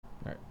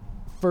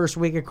first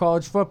week of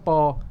college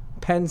football,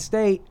 Penn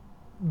State.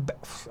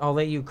 I'll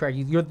let you, Craig.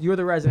 You're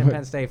the resident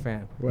Penn State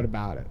fan. What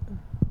about it?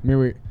 I mean,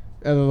 we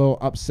had a little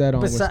upset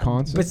on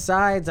Wisconsin.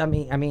 Besides, I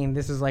mean,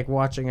 this is like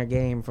watching a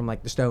game from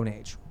like the Stone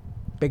Age.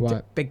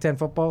 Big Ten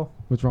football.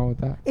 What's wrong with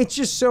that? It's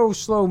just so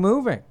slow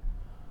moving.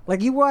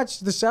 Like you watch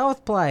the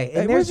South play,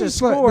 and there's a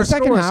slow. score. The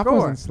second half score.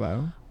 wasn't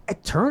slow.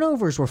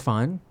 Turnovers were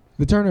fun.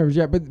 The turnovers,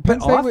 yeah, but Penn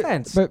State,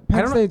 offense. But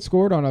Penn State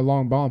scored on a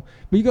long bomb.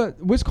 But you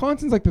got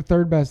Wisconsin's like the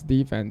third best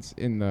defense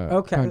in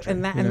the country.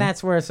 And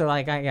that's where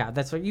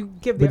that's what you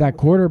give. But that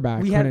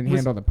quarterback couldn't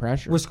handle the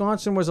pressure.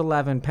 Wisconsin was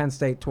 11, Penn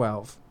State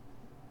 12.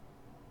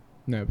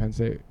 No, Penn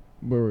State.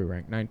 Where were we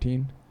ranked?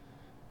 19.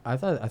 I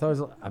thought it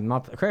was. I'm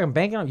not. Craig, I'm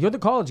banking on you're the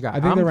college guy. I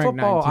think they're ranked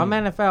football. 19.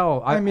 I'm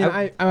NFL. I'm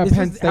a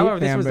Penn State fan.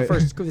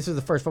 This was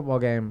the first football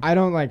game. I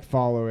don't like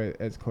follow it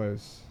as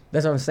close.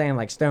 That's what I'm saying,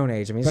 like Stone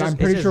Age. I mean, but I'm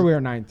pretty sure we were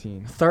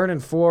 19. 3rd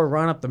and 4,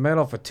 run up the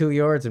middle for 2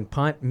 yards and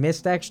punt,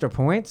 missed extra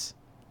points.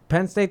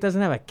 Penn State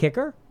doesn't have a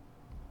kicker.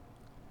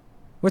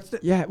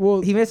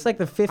 He missed like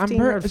the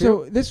 15-yard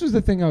field. So this was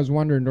the thing I was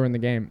wondering during the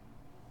game.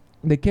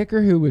 The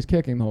kicker who was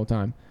kicking the whole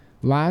time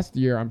last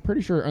year, I'm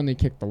pretty sure only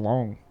kicked the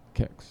long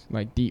kicks,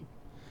 like deep.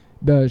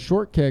 The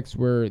short kicks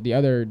were the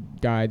other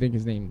guy. I think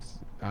his name's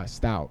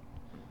Stout.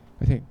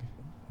 I think.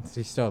 Is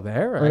he still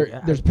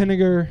there? There's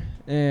Pinniger,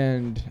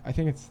 and I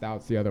think it's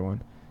Stout's the other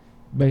one.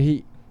 But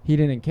he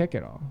didn't kick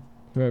it all.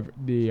 Whoever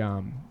the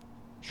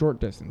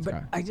short distance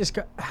guy. I just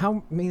got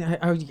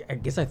I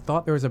guess I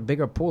thought there was a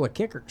bigger pool of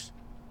kickers.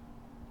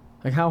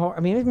 Like how?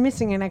 I mean,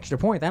 missing an extra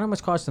point that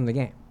almost cost them the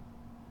game.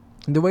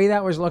 The way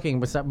that was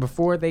looking was that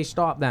before they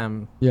stopped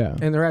them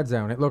in the red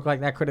zone, it looked like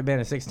that could have been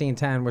a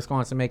 16-10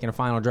 Wisconsin making a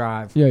final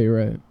drive. Yeah, you're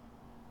right.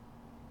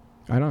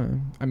 I don't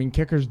know. I mean,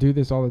 kickers do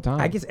this all the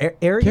time. I guess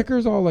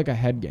kickers all like a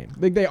head game.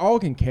 Like they all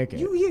can kick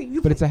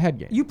it, but it's a head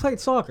game. You played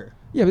soccer.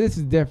 Yeah, but this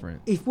is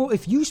different.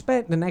 If you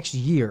spent the next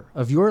year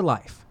of your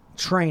life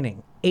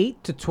training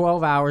 8 to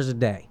 12 hours a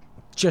day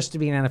just to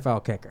be an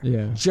NFL kicker,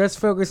 just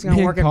focusing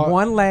on working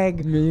one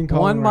leg,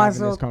 one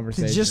muscle,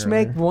 to just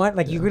make one.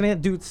 Like you're gonna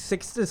do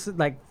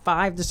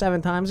 5 to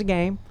 7 times a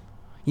game.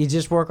 You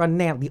just work on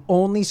nail. The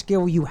only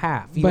skill you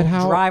have. You don't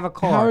drive a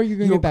car. How are you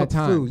going to get that cook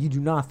time? Food. You do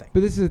nothing. But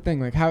this is the thing.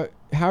 Like how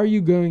are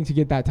you going to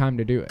get that time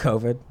to do it?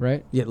 COVID,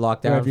 right? You get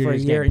locked down for a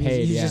year, and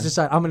you just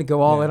decide I'm going to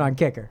go all in on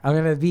kicker. I'm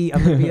going to be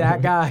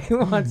that guy who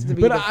wants to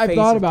be. But I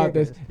thought about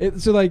this.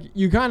 So like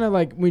you kind of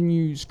like when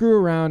you screw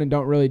around and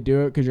don't really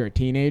do it because you're a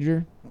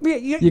teenager.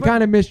 You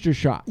kind of missed your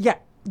shot. Yeah.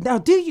 Now,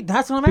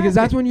 that's what I'm asking. Because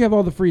that's when you have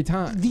all the free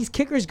time. These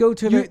kickers go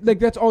to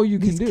that's all you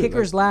can do. These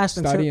kickers last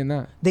studying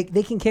that.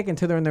 They can kick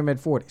until they're in their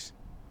mid-40s.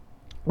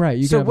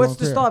 Right. So what's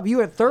to stop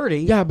you at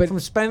 30 from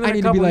spending I need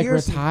a couple to be like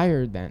years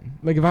retired then.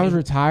 Like if I was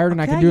retired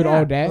and I could do it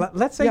all day.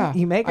 Let's say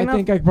you make enough. I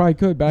think I probably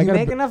could, but you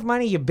make enough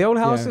money. You build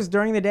houses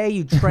during the day.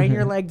 You train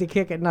your leg to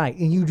kick at night,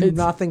 and you do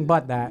nothing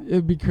but that.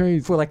 It'd be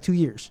crazy for like 2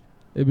 years.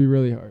 It'd be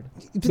really hard.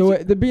 So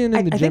the being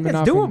in the gym, I think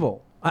that's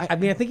doable. I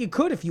mean, I think you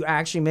could if you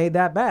actually made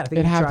that bad. I think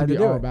it'd have to be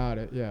all about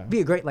it. Yeah, it'd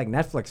be a great like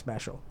Netflix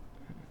special.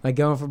 Like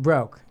going for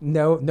broke,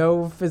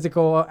 no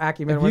physical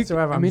acumen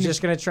whatsoever. I'm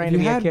just gonna train to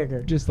be a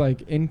kicker. Just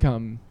like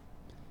income.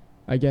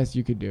 I guess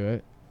you could do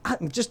it.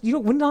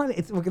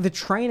 The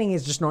training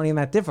is just not even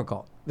that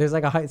difficult. There's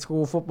like a high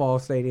school football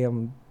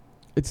stadium.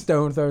 It's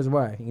stone throws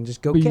away. You can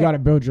just go. But kick. You got to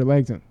build your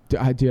legs.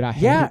 Dude, I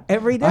hate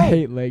every day. I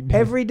hate leg day.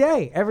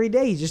 Every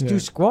day. You just do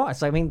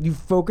squats. I mean, you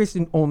focus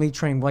and only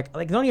train like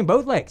not even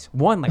both legs.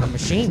 One like a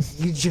machine.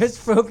 You just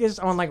focus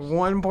on like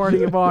one part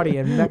of your body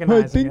and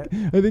mechanizing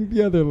it. I think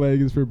the other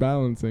leg is for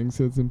balancing,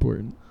 so it's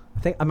important. I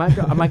think I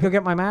might go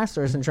get my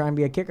master's and try and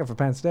be a kicker for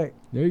Penn State.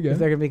 There you go. If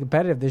they're gonna be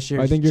competitive this year,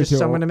 I think you're just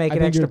someone to make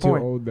an extra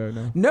point. Too old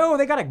though. No,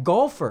 they got a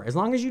golfer. As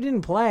long as you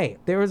didn't play,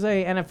 there was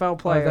a NFL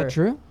player. Is that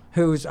true?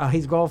 Who's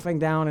he's golfing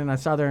down in a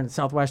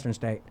southwestern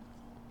state.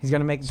 He's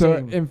gonna make the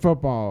team. So in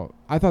football,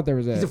 I thought there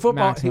was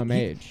maximum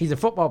age. He's a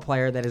football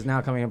player that is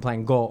now coming and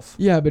playing golf.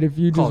 Yeah, but if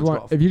you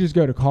just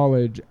go to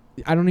college,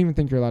 I don't even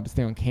think you're allowed to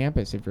stay on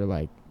campus if you're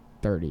like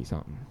 30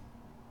 something.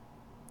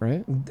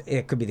 Right?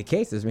 It could be the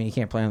case. Doesn't mean you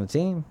can't play on the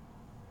team.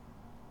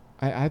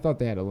 I thought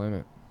they had a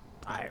limit.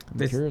 I'm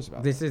curious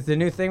about this. Is the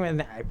new thing,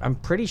 and I'm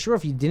pretty sure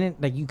if you didn't,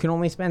 like, you can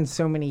only spend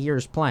so many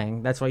years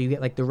playing. That's why you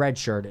get like the red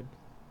shirted,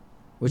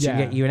 which you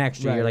get you an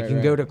extra year. Like you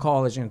can go to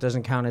college and it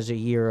doesn't count as a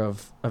year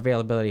of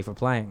availability for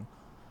playing.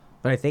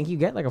 But I think you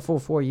get like a full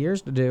 4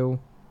 years to do.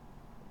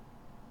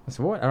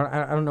 So what?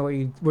 I don't know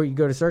where you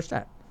go to search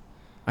that.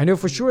 I know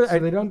for sure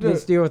they don't do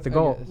this deal with the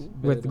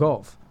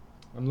golf.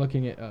 I'm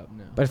looking it up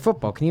now. But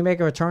football, can you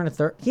make a return at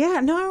third? Yeah,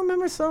 no, I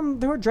remember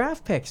there were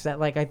draft picks that,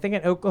 like, I think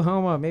at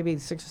Oklahoma, maybe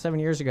 6 or 7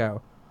 years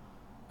ago,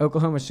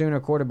 Oklahoma Sooner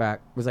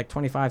quarterback was like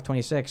 25,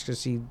 26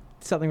 because he did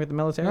something with the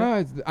military.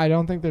 No, I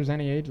don't think there's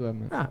any age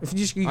limit. I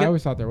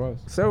always thought there was.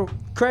 So,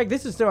 Craig,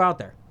 this is still out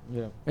there.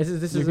 Yeah. This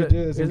is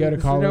go to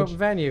college. An open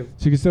venue.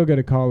 So you can still go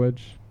to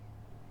college.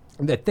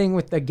 The thing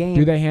with the game.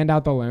 Do they hand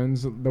out the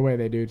loans the way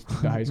they do to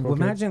the high school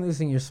kids? Imagine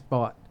losing your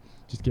spot.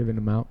 Just giving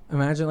them out.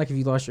 Imagine like if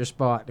you lost your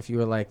spot, if you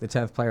were like the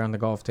 10th player on the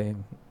golf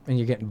team and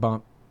you're getting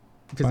bumped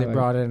because they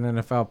brought in an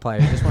NFL player.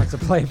 He just wants to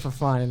play for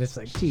fun, and it's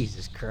like,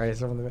 Jesus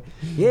Christ.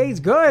 Yeah, he's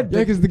good. Yeah,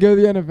 because to go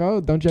to the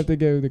NFL, don't you have to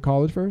go to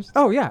college first?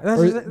 Oh, yeah.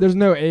 There's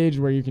no age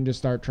where you can just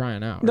start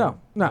trying out. No.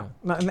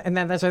 And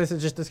then that's why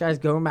this guy's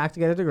going back to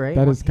get a degree.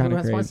 That is kind of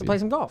crazy. He wants to play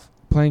some golf.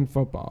 Playing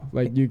football.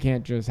 Like, you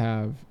can't just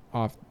have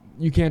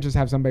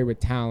somebody with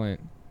talent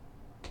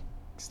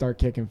start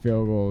kicking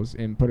field goals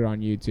and put it on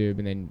YouTube,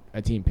 and then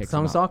a team picks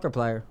them up. Some soccer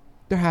player.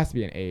 There has to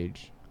be an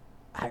age.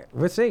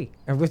 We'll see.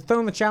 And we're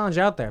throwing the challenge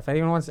out there. If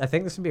anyone wants, I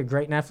think this would be a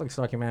great Netflix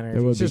documentary.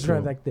 It would be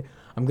cool.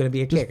 I'm going to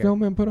be a kicker. Just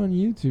film it and put it on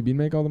YouTube. You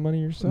make all the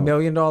money yourself. $1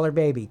 Million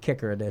Baby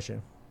kicker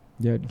edition.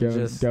 Yeah,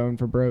 going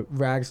for broke.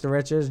 Rags to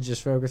riches,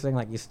 just focusing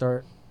like you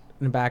start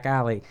in the back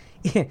alley.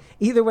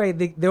 Either way,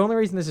 the only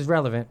reason this is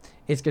relevant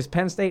is because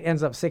Penn State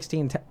ends up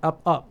 16 to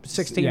 10.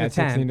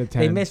 16 to 10.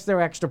 They missed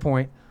their extra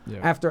point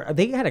after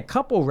they had a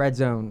couple red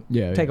zone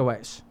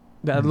takeaways.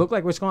 That looked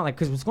like Wisconsin,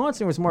 because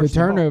Wisconsin was more. The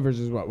turnovers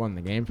is what won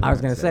the game. For I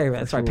was going to say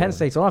that's why Penn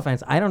State's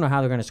offense. I don't know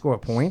how they're going to score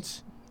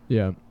points.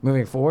 Yeah.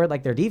 Moving forward,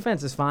 like their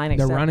defense is fine.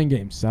 Their running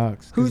game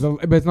sucks.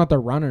 But it's not the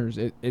runners.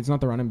 It's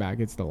not the running back.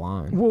 It's the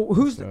line. Well,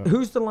 who's the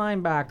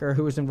linebacker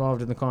who was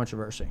involved in the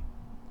controversy?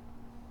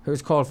 Who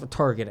was called for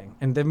targeting?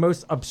 And the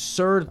most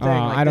absurd thing.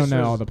 I don't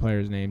know all the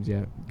players' names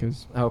yet.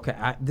 This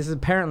is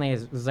apparently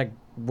is like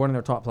one of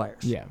their top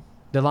players. Yeah.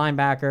 The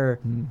linebacker.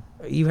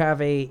 You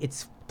have I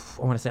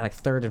want to say like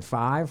 3rd and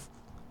 5.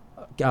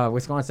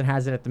 Wisconsin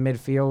has it at the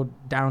midfield,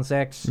 down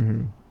 6.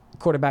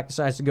 Quarterback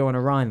decides to go on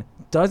a run,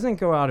 doesn't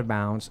go out of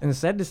bounds,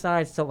 instead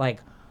decides to like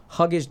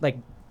hug his, like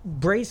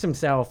brace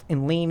himself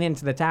and lean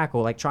into the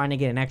tackle, like trying to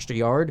get an extra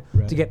yard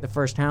to get the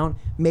first down,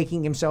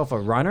 making himself a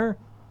runner.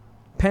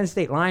 Penn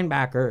State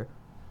linebacker,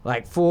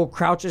 like full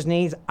crouches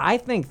knees, I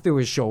think through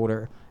his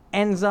shoulder,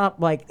 ends up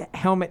like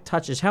helmet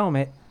touches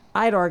helmet.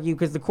 I'd argue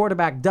because the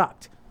quarterback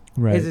ducked.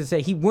 Right. As to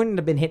say, he wouldn't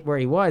have been hit where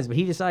he was, but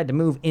he decided to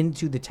move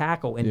into the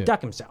tackle and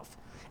duck himself.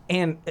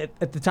 And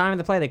at the time of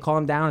the play, they call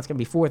him down. It's going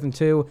to be 4th and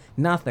 2.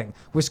 Nothing.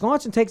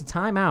 Wisconsin takes a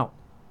timeout,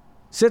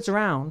 sits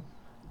around.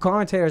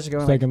 Commentators are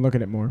going, so they can look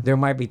at it more. There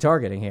might be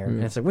targeting here.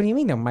 And it's like, what do you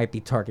mean there might be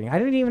targeting? I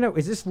didn't even know.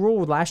 Is this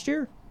rule last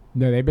year?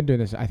 No, they've been doing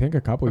this, I think,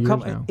 a couple years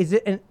now. Is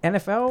it an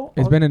NFL?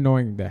 It's been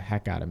annoying the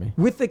heck out of me.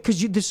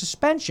 Because the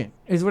suspension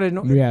is what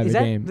annoys. Yeah, the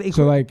game.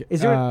 So, like,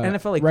 is there an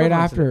NFL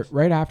equivalent?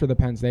 Right after the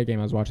Penn State game,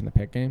 I was watching the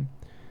Pitt game,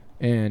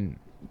 and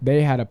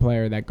they had a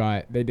player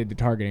they did the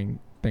targeting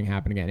thing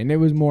happen again, and it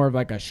was more of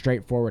like a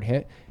straightforward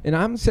hit. And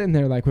I'm sitting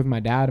there like with my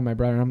dad and my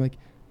brother, and I'm like,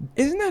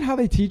 isn't that how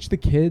they teach the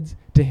kids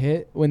to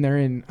hit when they're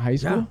in high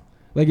school? Yeah.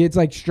 Like, it's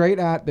like straight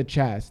at the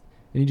chest,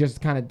 and he just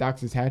kind of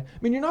ducks his head. I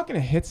mean, you're not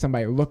going to hit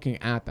somebody looking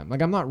at them.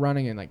 Like, I'm not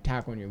running and like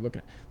tackling you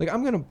looking at. Like,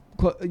 I'm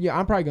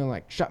probably going to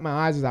like shut my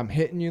eyes as I'm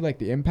hitting you, like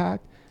the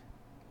impact,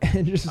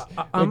 and just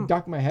like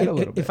duck my head a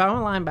little bit. If I'm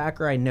a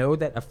linebacker, I know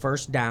that a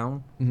first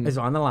down is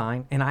on the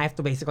line, and I have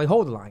to basically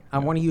hold the line. I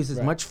want to use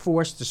as much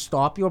force to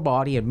stop your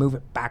body and move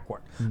it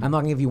backward. I'm not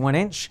going to give you 1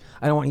 inch.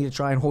 I don't want you to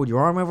try and hold your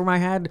arm over my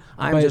head.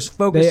 I'm just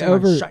focusing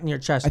on shutting your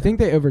chest. I think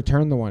they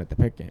overturned the one at the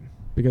Pitt game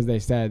because they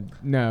said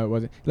no, it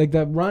wasn't. Like,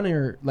 the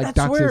runner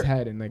ducks his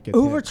head and like gets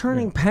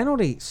overturning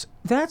penalties.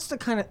 That's the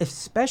kind of,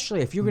 especially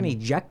if you're going to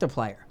eject a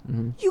player,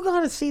 you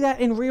got to see that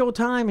in real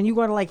time, and you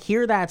got to like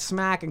hear that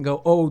smack and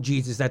go, "Oh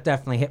Jesus, that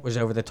definitely hit was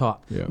over the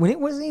top." Yeah. When it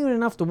wasn't even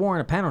enough to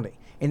warrant a penalty,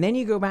 and then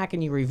you go back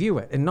and you review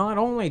it, and not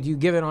only do you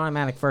give it an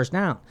automatic first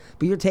down,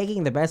 but you're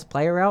taking the best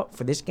player out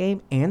for this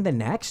game and the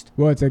next.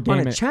 Well, it's a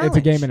game. It's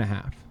a game and a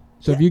half.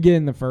 So if you get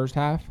in the first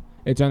half,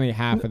 it's only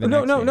half of the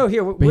next game.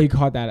 Here, but he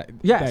caught that.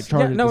 Yes, that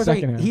charge the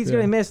second half. He's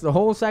going to miss the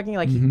whole second.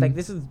 Like, like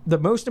this is the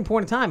most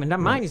important time.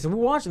 And mind you, so we're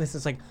watching this.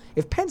 It's like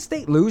if Penn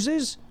State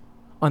loses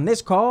on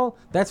this call,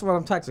 that's what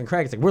I'm texting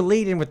Craig. It's like we're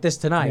leading with this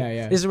tonight.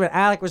 Yeah. This is when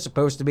Alec was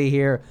supposed to be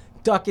here,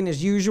 ducking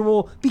as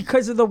usual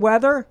because of the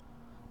weather.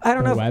 I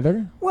don't know.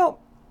 Weather?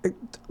 Well,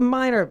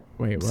 minor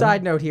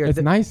side note here. It's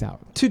nice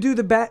out. To do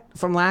the bet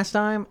from last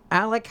time,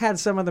 Alec had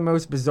some of the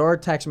most bizarre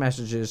text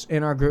messages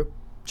in our group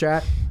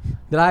chat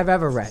that I've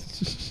ever read.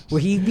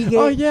 Where he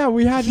began,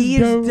 he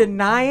is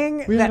denying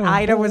that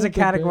Ida was a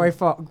Category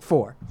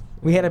 4.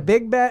 We had a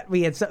big bet.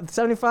 We had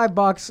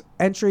 $75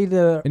 entry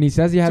to. And he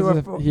says he has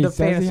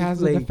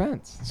a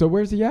defense. So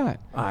where's he at?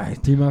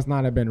 He must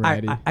not have been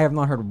ready. I have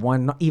not heard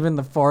one, even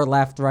the far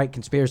left right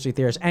conspiracy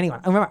theorists.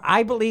 Anyone? Remember,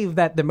 I believe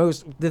that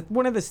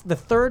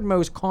the third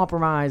most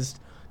compromised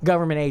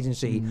government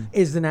agency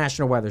is the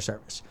National Weather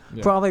Service.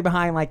 Yeah. Probably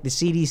behind like the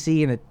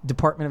CDC and the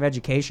Department of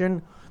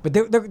Education, but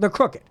they're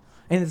crooked.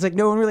 And it's like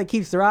no one really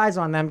keeps their eyes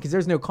on them because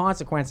there's no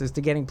consequences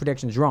to getting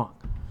predictions wrong.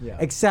 Yeah.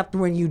 Except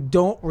when you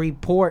don't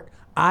report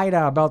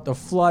Ida about the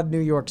flood New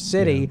York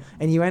City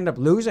and you end up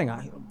losing.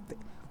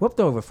 Whooped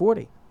over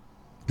 40.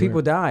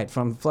 People died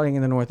from flooding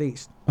in the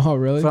Northeast. Oh,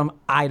 really? From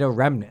Ida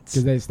remnants.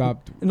 Because they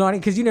stopped. Not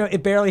because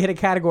it barely hit a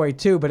Category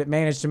 2, but it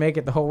managed to make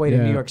it the whole way to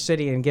New York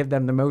City and give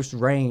them the most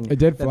rain. It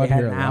did that flood they had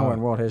here in a lot. our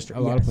in world history. A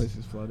lot of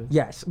places flooded.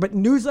 Yes, but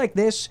news like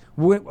this,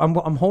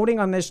 I'm holding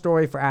on this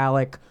story for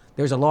Alec.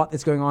 There's a lot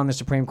that's going on in the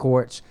Supreme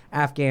Courts,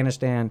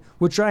 Afghanistan.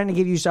 We're trying to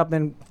give you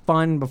something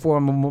fun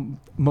before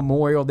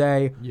Memorial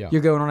Day. Yeah.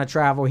 You're going on a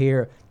travel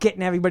here,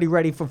 getting everybody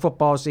ready for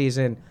football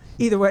season.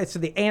 Either way, it's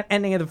the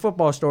ending of the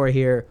football story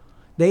here.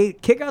 They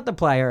kick out the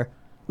player.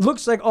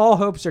 Looks like all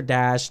hopes are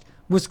dashed.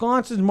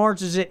 Wisconsin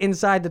marches it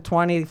inside the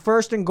 20.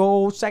 First and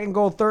goal, second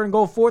goal, third and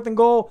goal, fourth and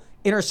goal,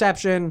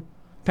 interception.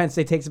 Penn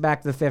State takes it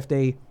back to the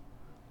 50.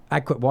 I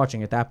quit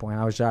watching at that point.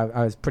 I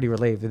was pretty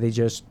relieved. Did they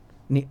just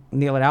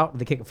kneel it out? Did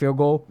they kick a field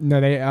goal?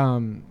 No, they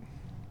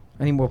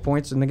Any more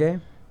points in the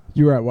game?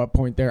 You were at what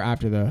point there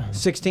after the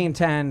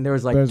 16-10. There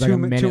was like a two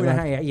minute and a left?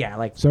 half. Yeah,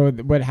 like So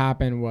what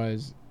happened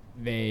was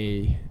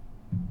they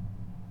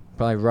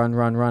probably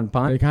run,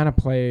 punt. kind of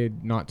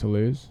played not to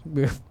lose.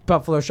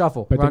 Buffalo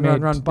shuffle. But Run, there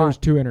punt. was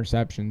 2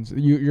 interceptions.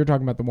 You're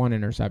talking about the 1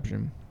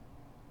 interception.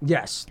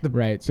 Yes.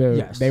 Right. So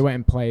Yes. they went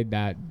and played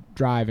that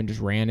drive and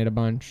just ran it a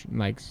bunch,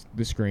 like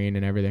the screen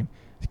and everything,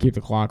 to keep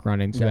the clock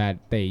running so that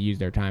they used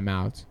their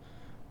timeouts.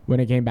 When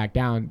it came back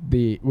down,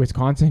 the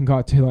Wisconsin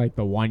got to like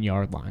the 1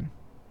 yard line.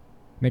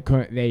 They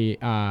couldn't. They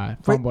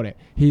fumbled it.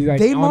 He's like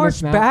They on marched the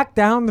snap, back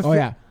down the. Oh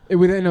yeah,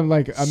 within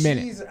like a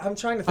minute. Jeez, I'm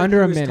trying to think Under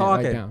who a was minute,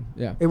 talking. like down.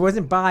 Yeah. It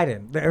wasn't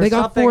Biden. There was They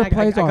got something 4 I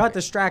plays got off.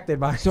 distracted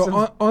by. So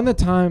some, on the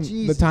time,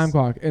 Jesus. the time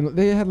clock, and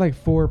they had like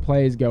 4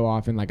 plays go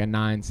off in like a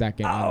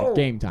 9-second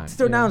game time.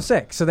 Still you know? down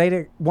 6, so they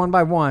did one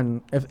by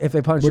one. If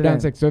they punch We're it down in.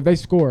 6. So if they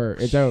score,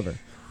 it's over,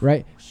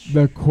 right?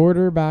 The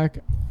quarterback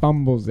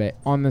fumbles it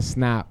on the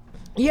snap.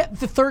 Yeah,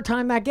 the third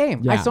time that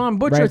game. I Yeah, saw him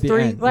butcher right at the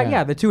 3.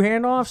 end, The 2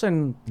 handoffs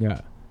and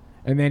Yeah,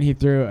 and then he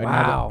threw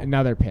Wow.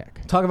 another pick.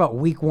 talk about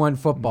week 1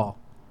 football.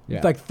 Yeah.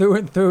 Like through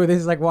and through. This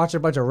is like watching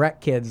a bunch of rec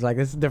kids. Like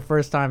this is their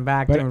first time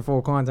back But- doing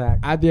full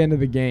contact. At the end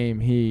of the game,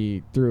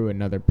 he threw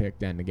another pick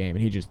to end the game,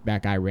 and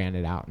that guy ran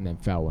it out and then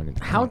fell when it.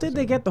 How did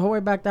they get the whole way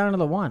back down to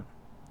the 1?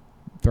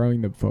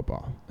 throwing the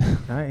football?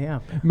 Yeah.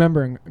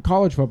 Remember, in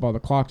college football, the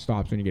clock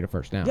stops when you get a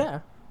first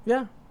down.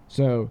 Yeah.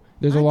 So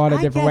there's a lot of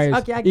I different guess-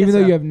 ways. okay, I even guess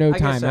though so. you have no I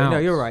guess so. timeouts. No,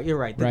 you're right. You're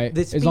right. Right.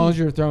 The As long as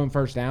you're throwing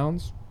first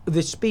downs.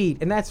 the speed,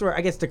 and that's where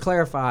I guess to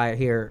clarify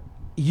here,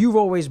 you've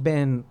always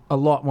been a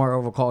lot more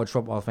of a college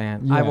football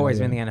fan. Yeah, I've always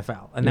yeah. been the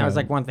NFL, and that Yeah. was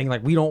like one thing.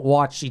 Like we don't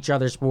watch each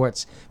other's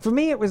sports. For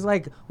me, it was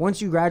like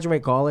once you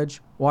graduate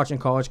college, watching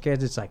college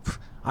kids, it's like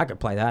I could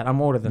play that. I'm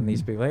older than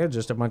these people. They're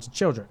just a bunch of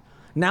children.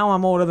 Now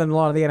I'm older than a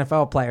lot of the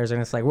NFL players, and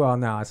it's like, well,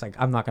 no, it's like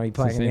I'm not going to be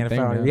playing in the the same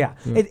NFL. thing, yeah,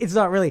 man. It's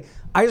not really.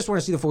 I just want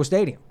to see the full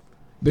stadium.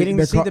 Getting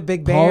to see the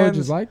big bands. College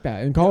is like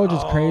that, and college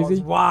is It's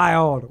crazy.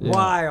 wild.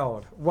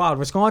 Yeah.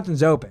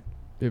 Wisconsin's open.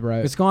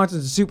 Right.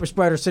 Wisconsin's a super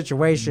spreader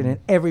situation in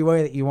every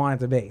way that you want it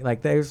to be.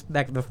 Like there's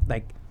like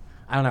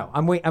I don't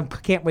know. I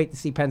can't wait to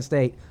see Penn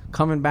State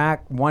coming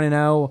back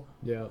 1-0.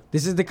 Yeah.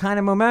 This is the kind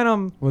of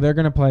momentum. Well, they're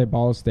gonna play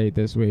Ball State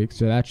this week,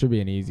 so that should be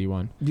an easy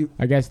one.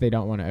 I guess they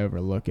don't want to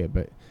overlook it,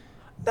 but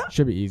it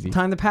should be easy.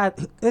 Time to pat.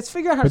 Let's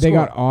figure out how But to they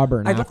score. got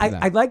Auburn after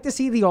that. I'd like to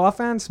see the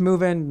offense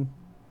moving.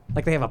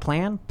 Like they have a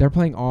plan. They're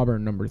playing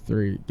Auburn number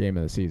 3 game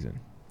of the season.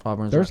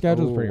 Auburn's Their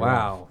schedule's pretty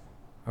wow.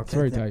 Okay. It's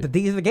very tight. But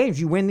these are the games.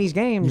 You win these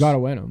games. You gotta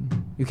win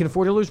them You can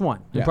afford to lose one.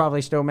 You Yeah.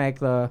 probably still make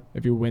the.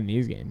 if you win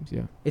these games.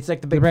 Yeah. It's like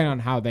the big. Depending on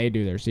how they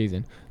do their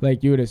season,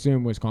 like you would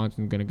assume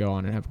Wisconsin's gonna go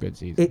on and have a good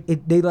season.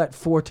 They let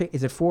 4.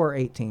 Is it 4 or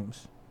 8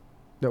 teams?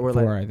 That were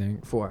 4, I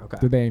think. 4. Okay.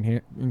 Did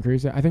they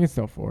increase it? I think it's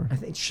still 4. I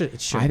think it should.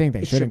 It should. I think they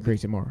It should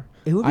increase it more.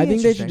 It would be I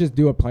think they should interesting. just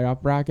do a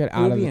playoff bracket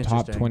out would of be the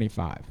top interesting.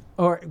 25.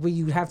 Or well,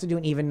 you'd have to do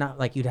an even not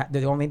like you'd have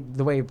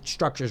the way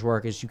structures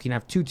work is you can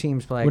have 2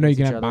 teams play. Well, no, you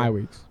against can each have other. bye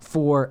weeks.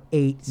 4,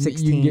 8,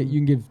 16. You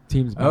can give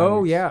teams bye Oh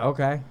weeks. yeah,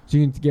 okay. So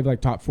you can give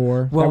like top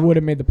 4 Well- that would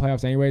have made the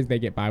playoffs anyways. They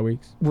get bye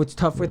weeks What's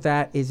tough with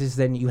that is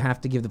then you have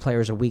to give the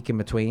players a week in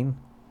between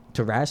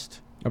to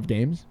rest. of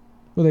games.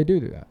 Well, they do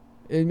that.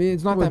 I mean,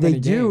 it's not Well, that they many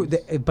do,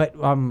 games. but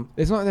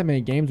It's not that many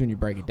games when you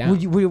break it down.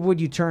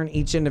 would you turn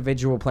each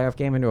individual playoff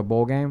game into a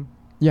bowl game?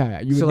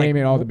 Yeah, you would So, like, name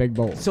it all the big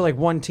bowls. So like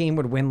one team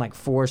would win like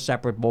 4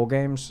 separate bowl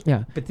games.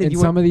 Yeah, But then and you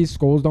some of these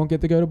schools don't get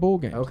to go to bowl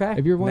games. Okay.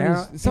 If you're one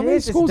Now, of these, some it of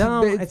is, these it's schools,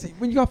 dumb.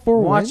 when you got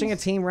 4 Watching wins,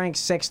 a team ranked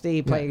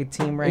 60 play a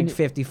team ranked you-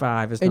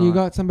 55 is and you not-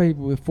 got somebody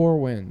with 4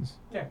 wins,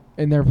 Yeah.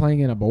 and they're playing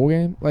in a bowl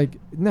game, like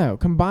no,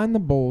 combine the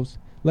bowls.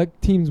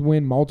 Let teams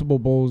win multiple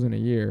bowls in a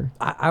year.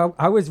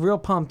 I was real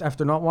pumped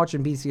after not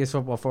watching BCS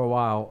football for a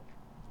while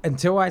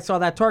until I saw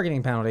that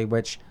targeting penalty,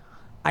 which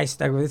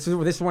this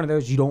is one of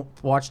those you don't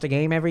watch the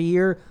game every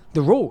year.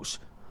 The rules.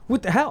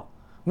 What the hell?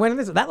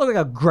 That looked like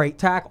a great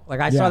tackle. Like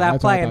I saw that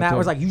that's what I play and thought, that too.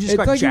 was like you just it's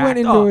got like jacked you went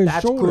into up. his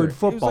That's shoulder. good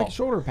football. It was like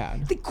shoulder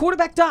pad. The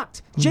quarterback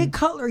ducked. Jay Mm-hmm.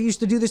 Cutler used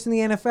to do this in the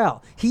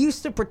NFL. He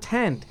used to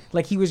pretend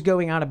like he was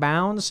going out of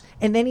bounds,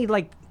 and then he'd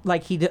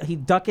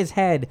he'd duck his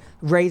head,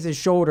 raise his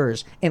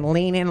shoulders, and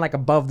lean in like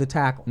above the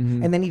tackle,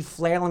 Mm-hmm. and then he'd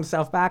flail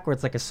himself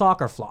backwards like a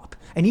soccer flop,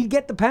 and he'd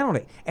get the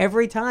penalty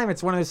every time.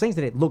 It's one of those things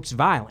that it looks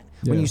violent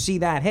when Yeah. you see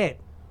that hit.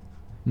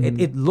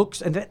 It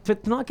looks and to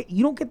not get,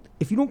 you don't get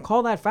if you don't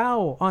call that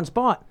foul on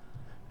spot.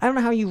 I don't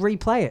know how you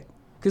replay it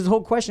because the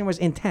whole question was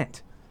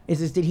intent.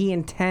 Did he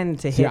intend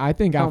to hit? I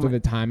think after the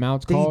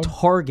timeouts called, did he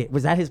target?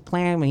 Was that his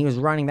plan when he was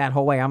running that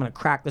whole way? I'm going to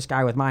crack this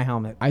guy with my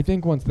helmet. I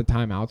think once the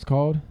timeouts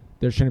called,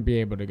 there shouldn't be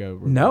able to go.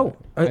 No,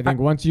 I think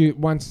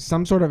once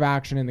some sort of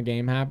action in the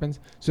game happens,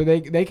 so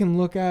they can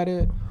look at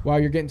it while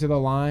you're getting to the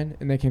line,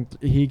 and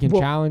he can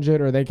challenge it,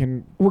 or they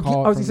can.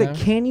 Call I was going to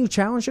say, can you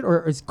challenge it,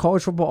 or is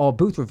college football all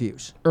booth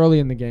reviews? Early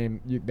in the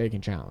game, they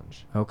can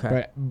challenge. Okay,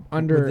 but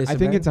I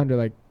think it's under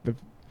like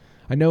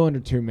I know under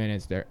 2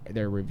 minutes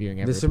they're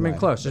reviewing every. This has been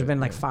close. There's been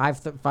like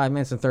 5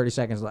 minutes and 30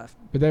 seconds left.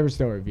 But they were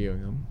still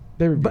reviewing them.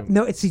 But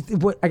no, it's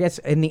what I guess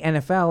in the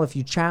NFL, if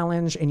you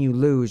challenge and you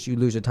lose a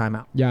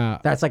timeout. Yeah,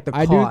 that's like the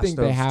cost. I do think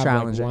they have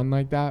challenging. Like one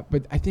like that,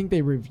 but I think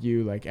they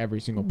review like every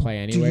single play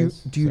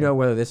anyways. Do you know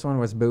whether this one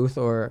was booth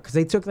or because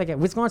they took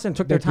Wisconsin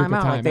took their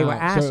timeout like they were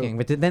asking,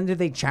 but then did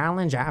they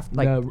challenge after?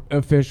 Like the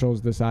officials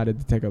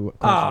decided to take a look.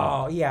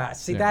 Oh yeah,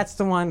 see that's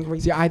the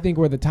one. See, I think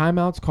where the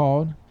timeout's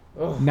called,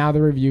 now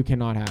the review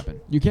cannot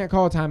happen. You can't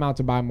call a timeout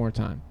to buy more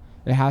time.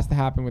 It has to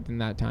happen within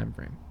that time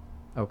frame.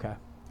 Okay.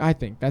 I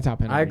think that's how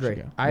penalties should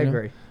go. I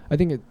agree. I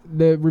think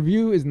the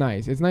review is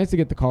nice. It's nice to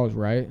get the calls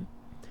right.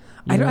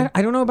 I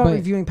don't know about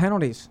reviewing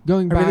penalties.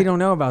 Going back, I really don't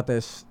know about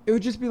this. It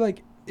would just be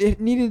like it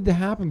needed to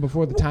happen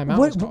before the timeout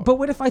was called. But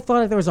what if I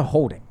thought there was a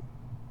holding?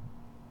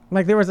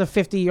 Like there was a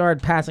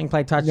 50-yard passing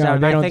play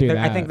touchdown. No,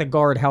 I think the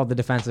guard held the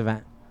defensive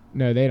end.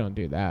 No, they don't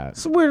do that.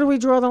 So where do we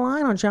draw the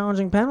line on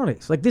challenging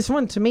penalties? Like this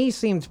one to me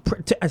seems,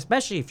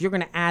 especially if you're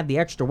going to add the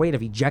extra weight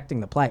of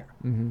ejecting the player.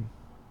 Mm-hmm.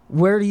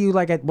 Where do you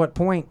at what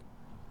point?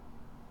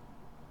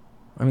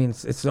 I mean,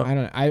 it's I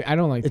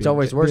don't like. It's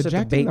always worse at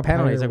the bait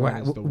penalties.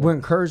 Like we're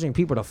encouraging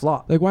people to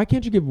flop. Like why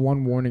can't you give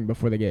one warning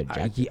before they get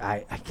ejected?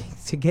 I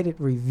can't, to get it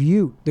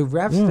reviewed. The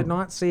refs did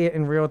not see it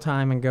in real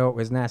time and go it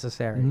was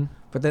necessary. Mm-hmm.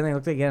 But then they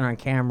looked again on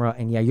camera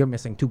and you're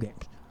missing 2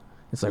 games.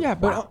 It's like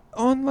but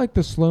on like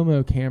the slow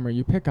mo camera,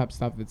 you pick up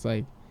stuff that's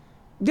like.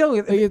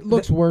 It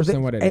looks worse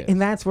than what it is. And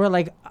that's where,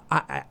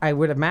 I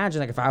would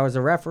imagine, if I was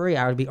a referee,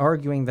 I would be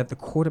arguing that the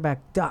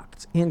quarterback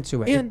ducked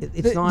into it. And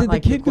it's not did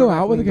the kid go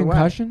out with a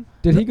concussion?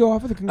 Did he go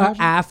off with a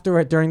concussion? After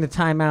it, during the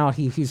timeout,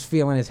 he was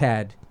feeling his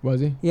head. Was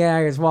he? Yeah,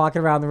 he was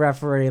walking around the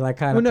referee,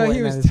 kind of. Well, no,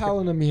 he was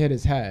telling him he hit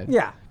his head.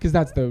 Yeah. Because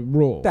that's the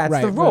rule. That's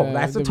the rule.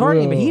 That's the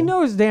targeting. But he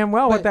knows damn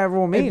well what that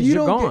rule means.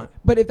 You're gone.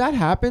 But if that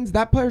happens,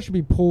 that player should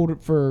be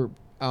pulled for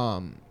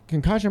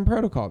concussion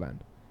protocol then.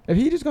 If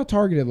he just got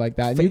targeted like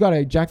that and you got to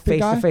eject the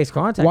guy, face-to-face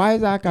contact, why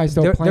is that guy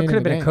still playing? There could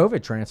have been a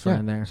COVID transfer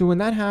in there. So when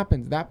that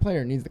happens, that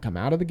player needs to come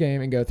out of the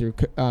game and go through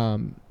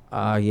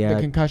the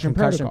concussion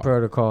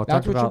protocol.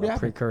 That's what should be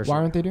precursor. Why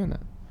aren't they doing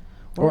that?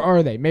 Or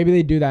are they? Maybe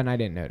they do that and I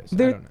didn't notice. I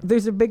don't know.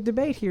 There's a big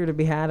debate here to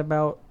be had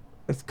about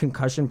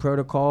concussion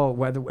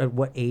protocol, at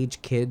what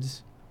age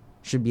kids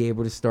should be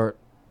able to start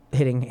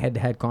hitting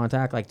head-to-head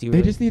contact.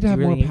 They just need to have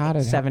more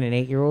padded 7 and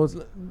 8 year olds.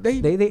 They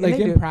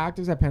in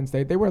practice at Penn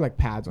State, they wear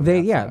pads on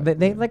they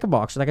like a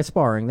boxer, like a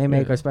sparring. They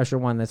make a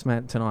special one that's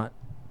meant to not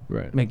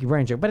make you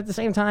brain injured. But at the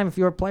same time, if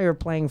you're a player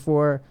playing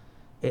for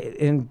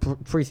in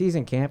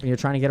preseason camp and you're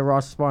trying to get a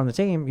roster spot on the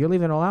team, you're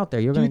leaving it all out there.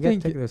 You're going to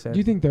take those heads. Do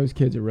you think those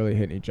kids are really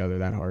hitting each other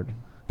that hard?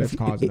 That's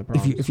causing the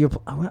problems.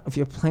 If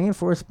you're playing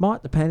for a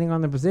spot, depending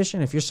on the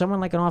position, if you're someone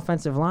like an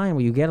offensive line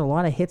where you get a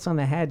lot of hits on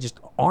the head,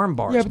 just arm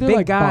bars, but they're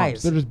big guys.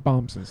 Bumps. They're just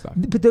bumps and stuff.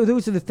 But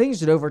those are the things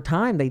that over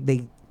time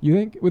they. You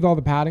think with all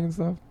the padding and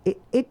stuff?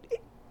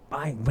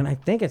 When I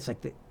think it's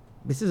like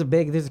this is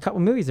there's a couple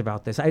movies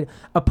about this.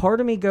 A part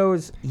of me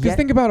goes. Just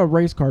think about a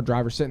race car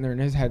driver sitting there and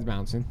his head's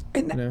bouncing.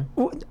 He's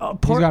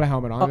got a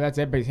helmet on. That's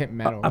it, but he's hitting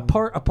metal. A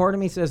part of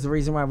me says the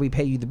reason why we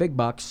pay you the big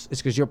bucks is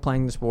because you're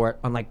playing the sport,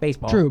 unlike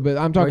baseball. True, but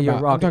I'm talking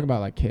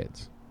about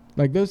kids.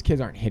 Like those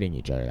kids aren't hitting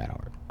each other that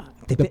hard.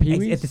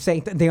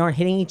 They aren't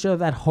hitting each other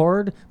that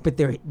hard, but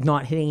they're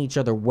not hitting each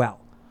other well.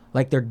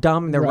 Like they're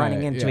dumb and they're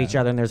running into each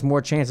other, and there's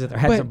more chances that their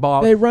heads are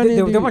bobble. They're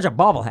a bunch of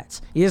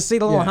bobbleheads. You just see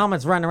the little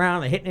helmets running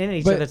around and hitting into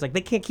each other. It's like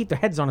they can't keep their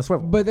heads on a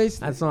swivel. But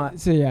that's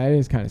not. So it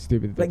is kind of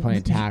stupid that they're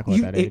playing tackle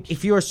at that age.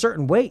 If you're a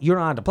certain weight, you're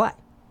not allowed to play.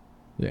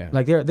 Yeah.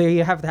 Like they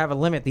have to have a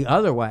limit the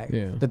other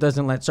way that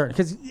doesn't let certain,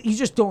 because you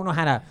just don't know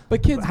how to.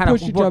 But kids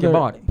push each other. Your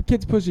body.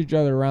 Kids push each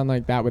other around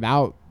like that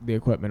without the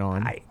equipment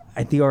on.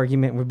 The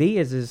argument would be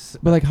is.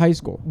 But like high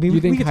school, do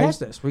you think we could test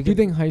this? Do you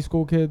think high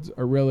school kids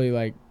are really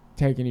like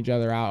taking each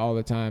other out all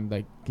the time,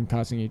 like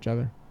concussing each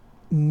other?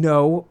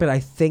 No, but I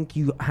think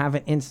you have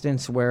an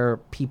instance where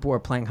people are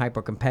playing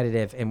hyper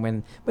competitive, and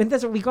when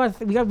that's what we've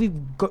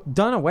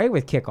done away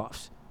with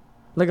kickoffs.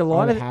 Like a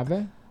lot of have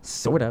they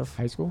sort of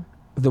high school.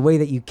 The way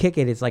that you kick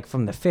it is like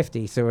from the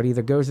 50, so it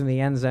either goes in the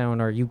end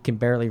zone or you can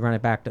barely run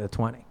it back to the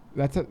 20.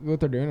 That's what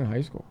they're doing in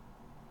high school.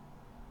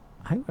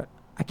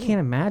 I can't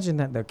imagine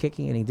that they're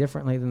kicking any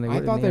differently than they would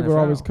in the NFL. I thought they were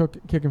always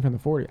kicking from the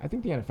 40. I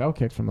think the NFL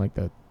kicks from like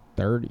the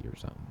 30 or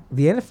something.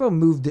 The NFL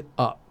moved it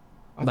up.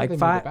 I thought they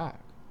moved it back.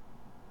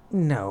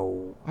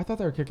 No. I thought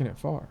they were kicking it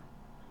far.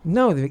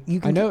 No, you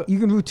can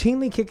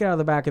routinely kick it out of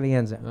the back of the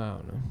end zone. I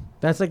don't know.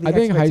 That's like the I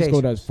think high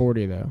school does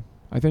 40 though.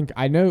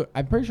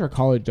 I'm pretty sure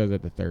college does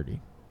it to 30.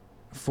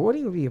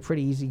 40 would be a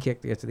pretty easy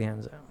kick to get to the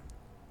end zone.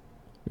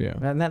 Yeah.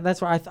 And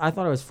that's why I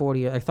thought it was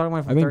 40. I thought it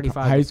went from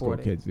 35 high to school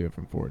 40. kids do it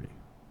from 40.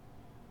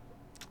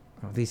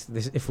 Well,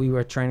 if we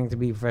were training to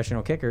be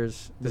professional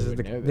kickers, this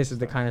is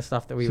the kind of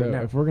stuff that we would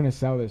know. If we're gonna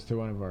sell this to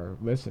one of our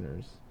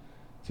listeners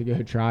to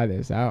go try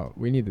this out,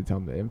 we need to tell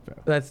them the info.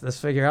 Let's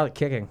figure out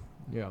kicking.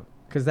 Yeah.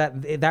 Because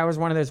that was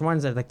one of those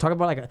ones that like talk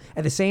about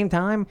at the same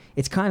time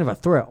it's kind of a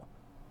thrill,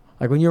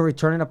 like when you're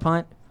returning a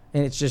punt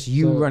and it's just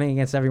you running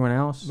against everyone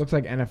else. Looks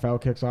like NFL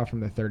kicks off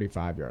from the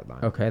 35-yard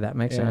line. Okay, that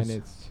makes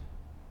sense.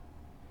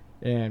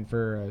 And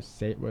for a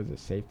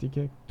safety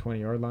kick,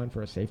 20-yard line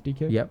for a safety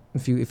kick. Yep.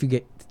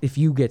 If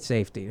you get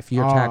safety, if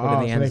you're tackled in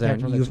the end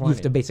zone, you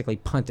have to basically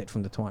punt it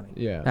from the 20.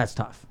 Yeah. That's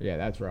tough. Yeah,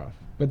 that's rough.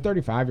 But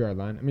 35-yard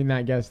line. I mean,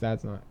 I guess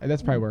that's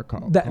probably where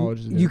college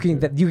is. You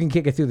can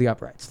kick it through the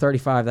uprights.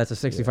 35. That's a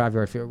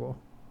 65-yard field goal.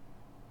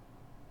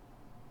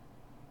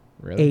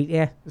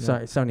 Really?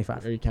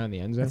 75. Are you counting the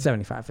end zone? It's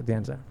 75 at the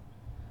end zone.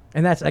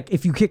 And that's like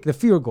if you kick the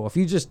field goal. If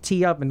you just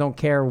tee up and don't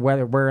care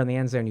where in the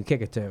end zone you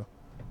kick it to,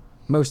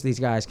 most of these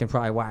guys can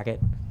probably whack it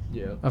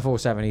a full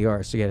 70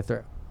 yards to get it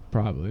through.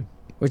 Probably.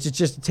 Which it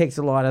just takes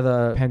a lot of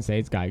the... Penn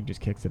State's guy just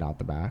kicks it out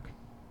the back.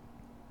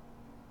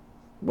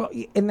 Well,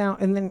 and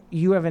then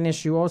you have an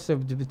issue also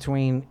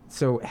between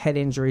head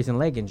injuries and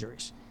leg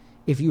injuries.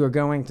 If you are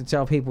going to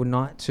tell people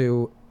not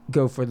to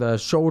go for the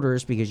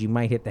shoulders because you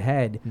might hit the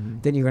head,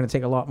 then you're going to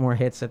take a lot more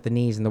hits at the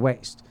knees and the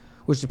waist.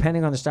 Which,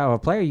 depending on the style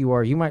of player you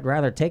are, you might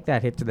rather take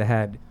that hit to the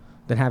head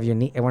than have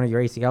one of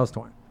your ACLs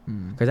torn.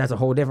 Because that's a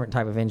whole different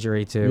type of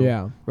injury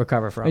to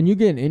recover from. And you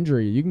get an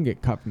injury, you can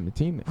get cut from the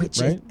team.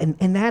 Right?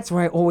 And that's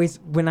where I always,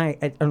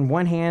 on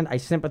one hand, I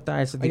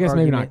sympathize with the argument. I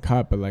guess maybe not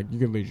cut, but like you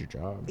could lose your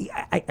job.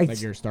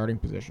 Like your starting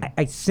position.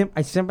 I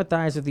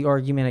sympathize with the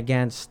argument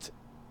against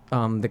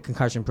the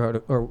concussion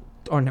protocol, or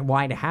on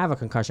why to have a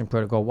concussion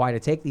protocol, why to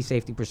take these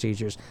safety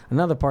procedures.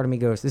 Another part of me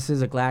goes, this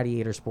is a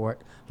gladiator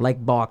sport,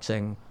 like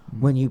boxing.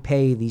 When you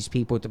pay these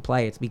people to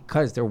play, it's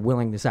because they're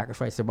willing to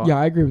sacrifice their body. Yeah,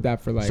 I agree with that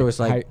for so it's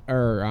like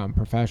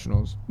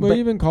professionals. Well,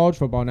 even college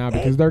football now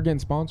because they're getting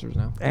sponsors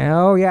now.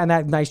 Oh yeah, and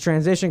that nice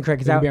transition, Craig.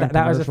 Because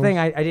that was the thing.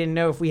 I didn't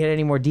know if we had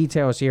any more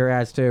details here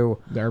as to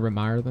the Urban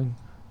Meyer thing.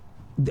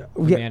 The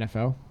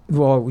NFL.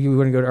 Well, you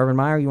want to go to Urban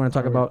Meyer? You want to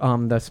talk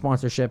about the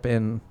sponsorship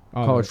in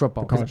college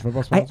football? College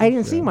football. I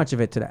didn't see much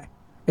of it today.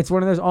 It's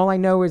one of those. All I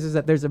know is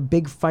that there's a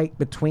big fight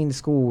between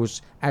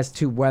schools as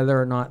to whether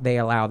or not they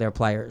allow their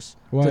players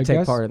to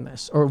take part in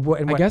this.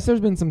 I guess there's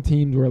been some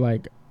teams where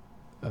like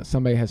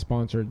somebody has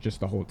sponsored just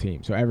the whole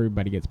team, so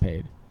everybody gets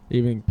paid,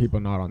 even people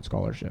not on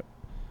scholarship.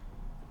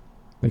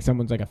 Like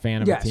someone's like a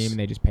fan of a team and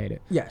they just paid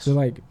it. Yes. So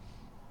like,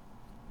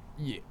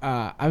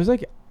 I was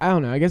like, I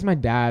don't know. I guess my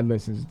dad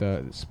listens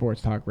to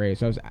sports talk radio,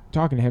 so I was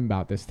talking to him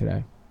about this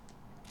today,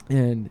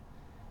 and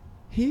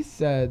he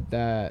said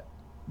that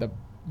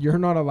you're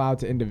not allowed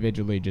to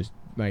individually just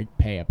like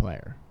pay a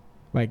player,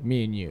 like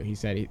me and you. He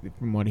said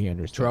from what he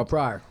understood. Terrell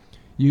Pryor.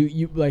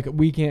 You like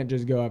we can't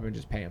just go up and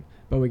just pay him,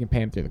 but we can pay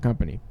him through the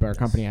company. But our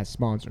company has to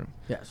sponsor him.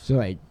 Yes. So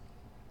like,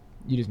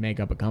 you just make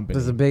up a company.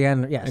 There's a big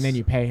end. Yes. And then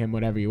you pay him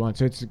whatever you want.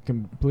 So it's a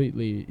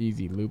completely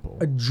easy loophole.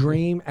 A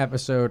dream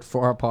episode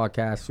for our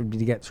podcast would be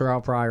to get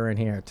Terrell Pryor in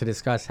here to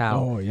discuss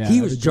how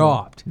he was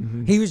jobbed.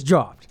 Mm-hmm. He was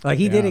jobbed. Like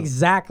he did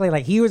exactly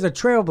like he was a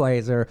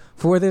trailblazer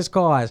for this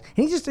cause.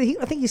 And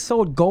I think he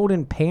sold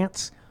golden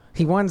pants.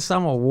 He won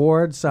some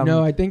awards.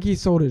 No, I think he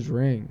sold his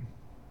ring.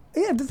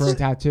 Yeah, for a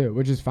tattoo,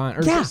 which is fine,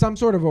 or some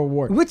sort of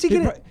award. What's he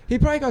gonna? He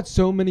probably got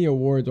so many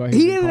awards while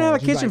he didn't have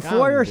a kitchen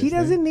foyer. He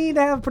doesn't need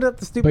to put up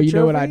the stupid. But you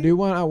know trophy. what I do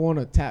want? I want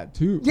a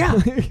tattoo.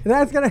 Yeah,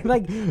 that's gonna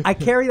I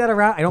carry that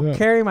around. I don't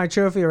carry my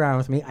trophy around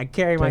with me. I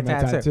carry my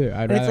tattoo.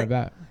 I'd rather have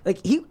that.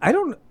 Like he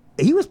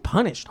was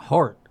punished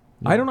hard.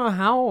 Yeah. I don't know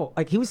how.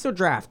 Like he was still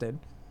drafted.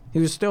 He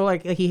was still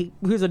like he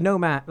was a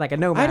nomad,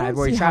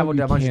 where he traveled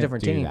to a bunch of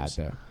different teams.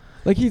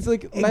 Like he's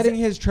like letting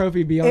his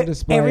trophy be on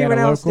display at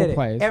a local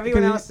place.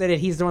 Everyone else did it.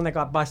 He's the one that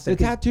got busted.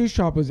 The tattoo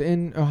shop was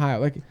in Ohio.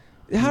 Like,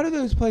 how do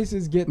those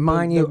places get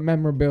the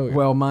memorabilia?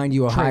 Well, mind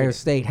you, Ohio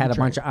State had a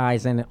bunch of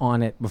eyes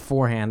on it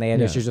beforehand. They had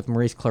issues with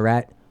Maurice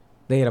Claret.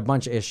 They had a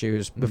bunch of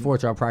issues before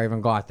Terrell Pryor even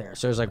got there.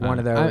 So it was like one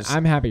of those.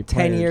 I'm happy.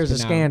 10 years of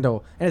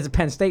scandal. And as a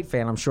Penn State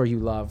fan, I'm sure you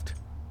loved.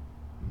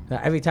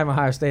 Every time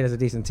Ohio State has a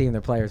decent team,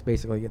 their players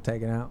basically get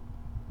taken out.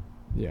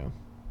 Yeah.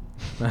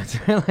 That's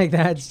every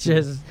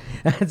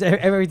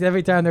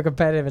time they're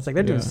competitive, it's like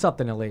they're doing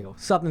something illegal.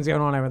 Something's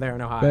going on over there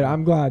in Ohio. But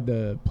I'm glad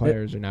the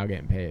players are now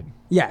getting paid.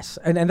 Yes,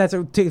 and that's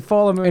to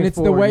follow moving. And it's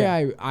forward, the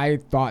way I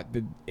thought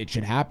that it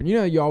should happen. You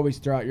know, you always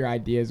throw out your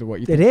ideas of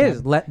what you think. It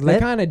is. They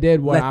kind of did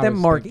what I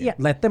was thinking. Yeah,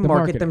 let them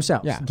market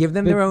themselves. Yeah. Give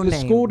them their own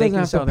name. The school doesn't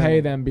have to pay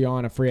them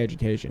beyond a free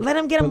education. Let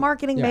them get a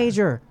marketing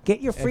major.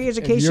 Get your free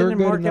education in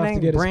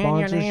marketing. Brand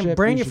your name.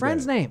 Brand your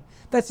friend's name.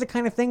 That's the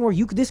kind of thing where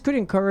this could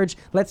encourage.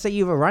 Let's say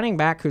you have a running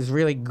back who's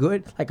really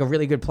good, like a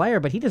really good player,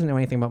 but he doesn't know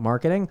anything about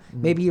marketing.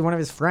 Mm-hmm. Maybe one of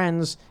his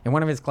friends in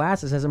one of his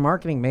classes has a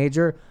marketing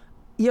major.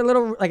 You're a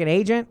little like an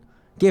agent.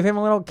 Give him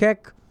a little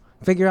kick.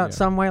 Figure out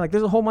some way. Like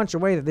there's a whole bunch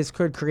of ways that this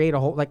could create a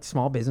whole like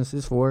small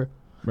businesses for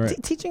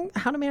Right. Teaching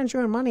how to manage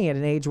your own money at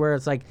an age where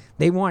it's like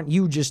they want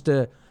you just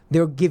to,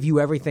 they'll give you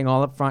everything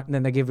all up front and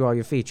then they give you all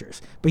your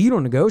features. But you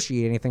don't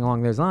negotiate anything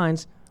along those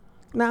lines.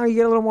 Now you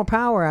get a little more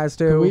power as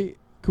to.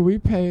 Could we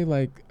pay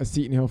like a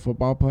Seton Hill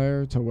football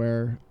player to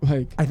wear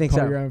like I think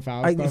call so. your own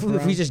foul If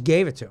stuff we just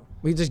gave it to them,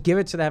 we just give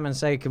it to them and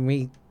say, can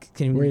we?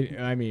 Wait,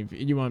 I mean,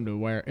 if you want him to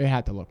wear it,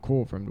 had to look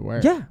cool for him to wear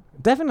it. Yeah,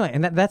 definitely.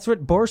 And that's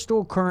what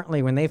Barstool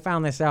currently, when they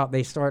found this out,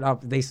 they started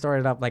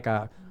up like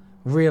a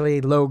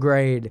really low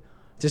grade.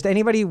 Just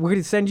anybody, we're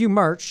going to send you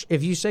merch.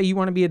 If you say you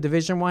want to be a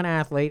Division I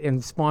athlete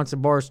and sponsor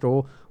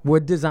Barstool,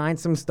 would design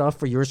some stuff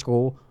for your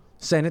school,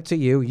 send it to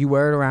you. You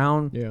wear it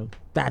around. Yeah.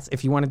 That's,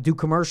 if you want to do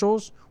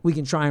commercials, we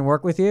can try and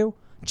work with you.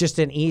 Just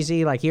an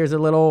easy, like, here's a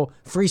little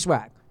free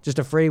swag. Just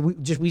a free, we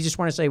just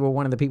want to say we're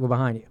one of the people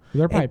behind you.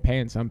 They're probably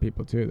paying some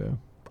people too, though.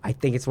 I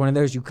think it's one of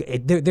those,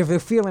 they're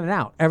feeling it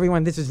out.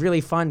 Everyone, this is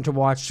really fun to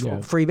watch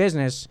free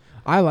business.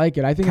 I like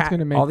it. I think it's going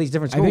to make all these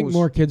different schools. I think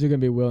more kids are going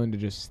to be willing to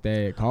just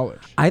stay at college.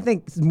 I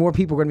think more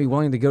people are going to be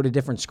willing to go to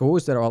different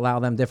schools that will allow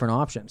them different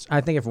options.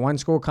 I think if one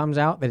school comes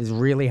out that is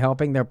really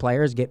helping their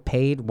players get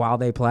paid while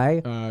they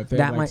play, if they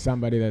have like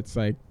somebody that's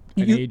like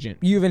an agent,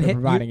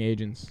 providing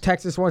agents.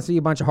 Texas wants to see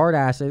a bunch of hard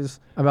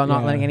asses about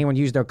not letting anyone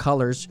use their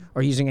colors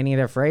or using any of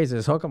their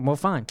phrases. Hook them, well,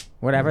 fine,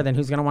 whatever. Then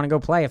who's going to want to go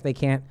play if they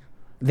can't?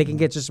 They can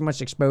get just as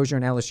much exposure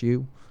in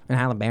LSU and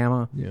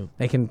Alabama. Yeah.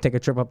 They can take a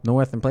trip up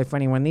north and play for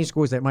anyone in these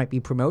schools that might be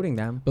promoting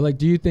them. But, like,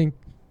 do you think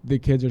the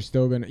kids are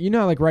still going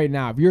to... like, right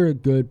now, if you're a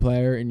good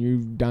player and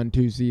you've done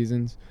 2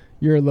 seasons,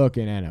 you're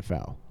looking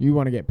NFL. You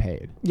want to get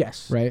paid.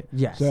 Yes. Right?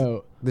 Yes.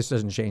 So this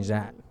doesn't change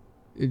that.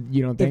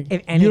 You don't think?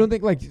 You don't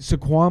think, like,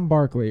 Saquon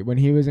Barkley, when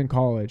he was in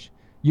college,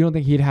 you don't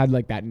think he'd had,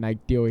 like, that Nike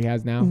deal he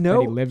has now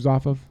that he lives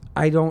off of?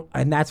 I don't...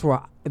 And that's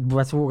what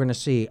we're going to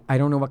see. I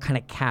don't know what kind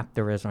of cap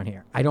there is on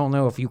here. I don't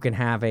know if you can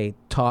have a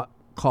top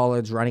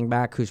college running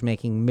back who's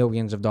making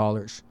millions of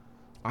dollars.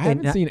 I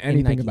haven't seen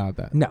anything about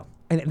that. No.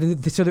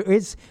 And so there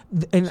is...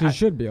 And so it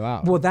should be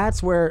allowed. Well,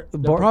 that's where...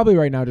 They're probably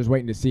right now just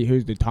waiting to see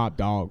who's the top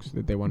dogs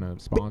that they want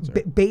to sponsor.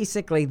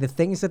 Basically, the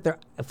things that they're...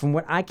 From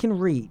what I can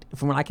read,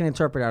 from what I can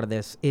interpret out of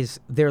this, is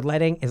they're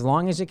letting... As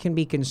long as it can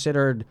be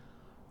considered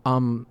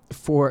to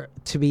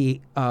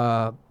be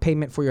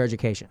payment for your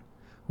education,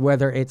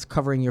 whether it's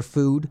covering your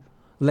food,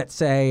 let's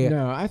say...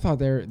 No, I thought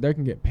they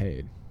can get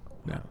paid.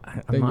 No,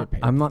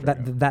 I'm not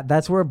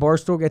that's where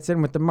Barstool gets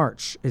in with the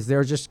merch. Is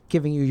they're just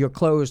giving you your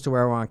clothes to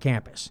wear on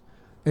campus.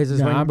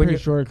 I'm pretty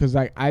sure because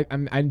like I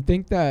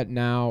think that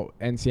now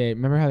NCAA.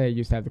 Remember how they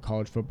used to have the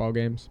college football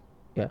games?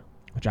 Yeah,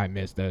 which I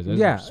missed those.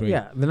 Yeah,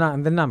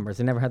 the numbers.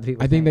 They never had the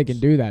people. I think they can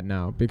do that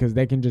now because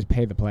they can just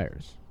pay the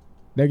players.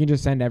 They can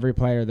just send every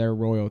player their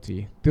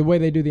royalty the way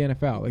they do the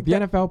NFL. Like the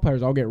NFL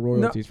players all get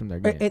royalties from their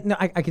game.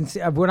 I can see.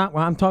 What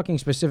I'm talking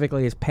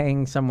specifically is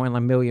paying someone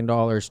 $1 million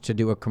to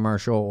do a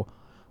commercial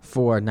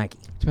for Nike.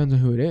 Depends on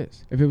who it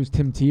is. If it was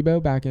Tim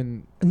Tebow back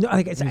in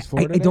I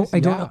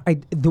don't know.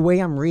 The way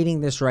I'm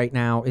reading this right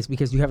now is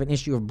because you have an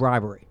issue of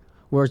bribery,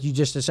 whereas you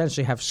just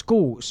essentially have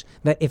schools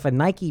that if a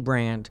Nike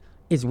brand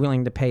is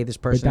willing to pay this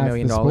person $1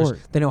 million,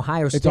 then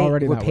Ohio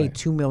State would pay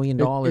 $2 million.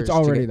 It's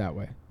already that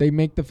way. They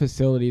make the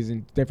facilities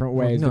in different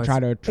ways to try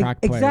to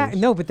attract players.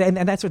 Exactly. No, but and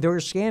that's what there are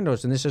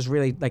scandals, and this is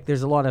really like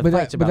there's a lot of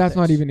fights about this.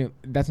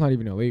 But that's not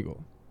even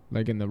illegal.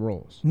 Like in the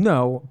rules.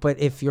 No, but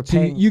if you're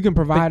paying... So you can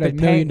provide $1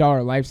 million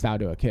lifestyle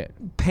to a kid.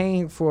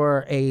 Paying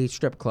for a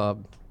strip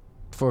club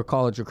for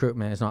college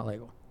recruitment is not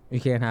legal.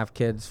 You can't have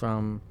kids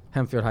from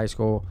Hempfield High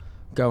School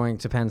going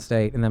to Penn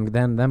State and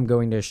then them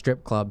going to a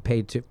strip club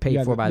paid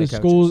for by the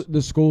coaches.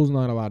 The school's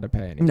not allowed to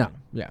pay anything. No.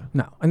 Yeah.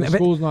 No. The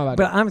school's not allowed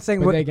but I'm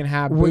saying... But they can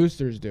have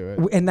boosters do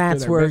it. And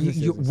that's where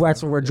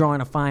we're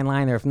drawing a fine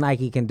line there. If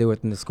Nike can do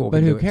it, then the school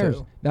can do it too. But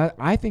who cares?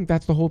 I think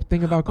that's the whole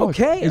thing about college.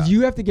 Okay. Is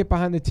you have to get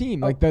behind the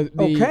team. Like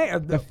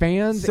the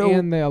fans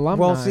and the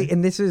alumni. Well, see,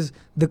 and this is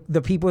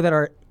the people that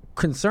are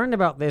concerned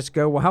about this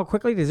go, well, how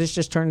quickly does this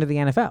just turn to the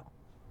NFL?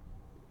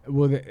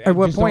 Well, at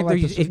what point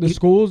the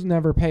schools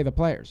never pay the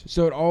players,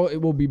 so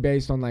it will be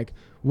based on like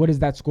what does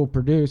that school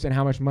produce and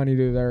how much money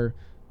do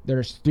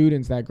their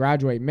students that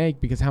graduate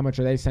make, because how much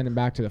are they sending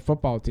back to the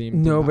football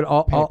team? No, but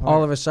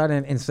all of a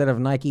sudden, instead of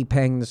Nike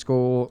paying the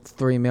school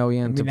 $3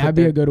 million, that'd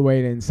be a good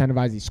way to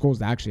incentivize these schools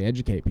to actually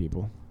educate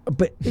people.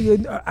 But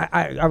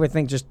I would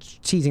think,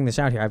 just teasing this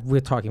out here, we're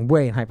talking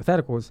way in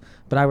hypotheticals,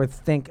 but I would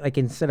think like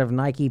instead of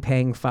Nike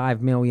paying $5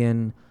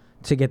 million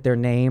to get their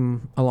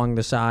name along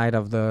the side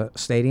of the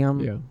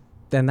stadium,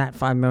 then that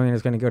 $5 million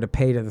is going to go to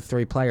pay to the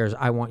 3 players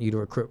I want you to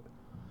recruit.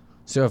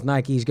 So if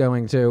Nike's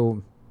going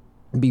to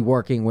be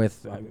working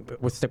with,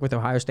 we'll stick with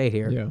Ohio State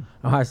here. Yeah.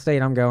 Ohio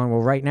State, I'm going,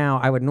 well, right now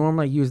I would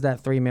normally use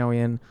that $3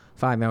 million,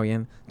 $5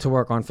 million to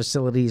work on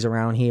facilities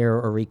around here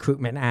or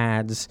recruitment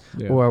ads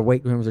or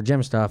weight rooms or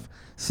gym stuff.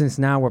 Since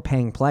now we're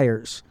paying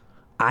players,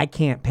 I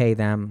can't pay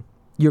them.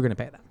 You're going to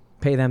pay them.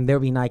 Pay them. They'll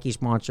be Nike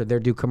sponsored. They'll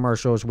do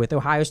commercials with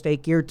Ohio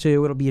State gear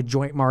too. It'll be a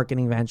joint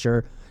marketing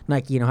venture,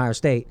 Nike and Ohio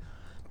State.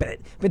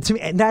 But to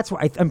me, and that's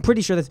why I'm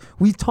pretty sure that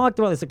we've talked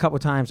about this a couple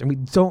of times, and we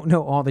don't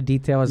know all the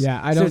details.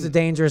 Yeah, so it's a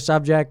dangerous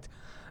subject.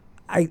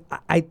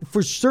 I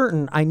for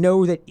certain I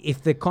know that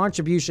if the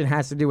contribution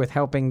has to do with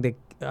helping the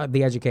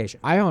education,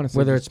 I honestly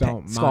whether just it's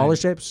don't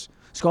mind.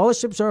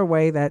 scholarships are a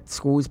way that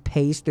schools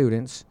pay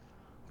students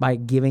by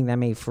giving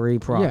them a free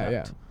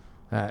product.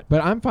 Yeah.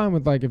 But I'm fine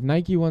with like if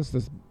Nike wants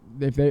to,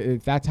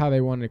 if that's how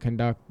they want to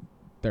conduct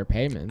their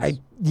payments.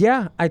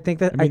 I think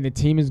that. I mean, the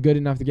team is good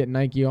enough to get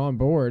Nike on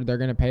board. They're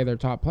going to pay their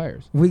top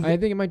players. I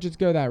think it might just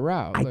go that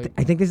route.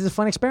 I think this is a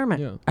fun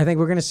experiment. Yeah. I think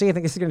we're going to see. I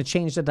think this is going to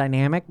change the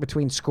dynamic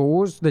between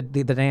schools, the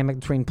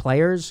dynamic between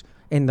players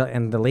in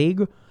the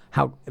league.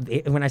 How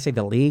when I say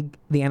the league,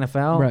 the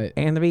NFL, right.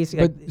 and the BC.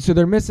 But so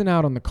they're missing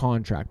out on the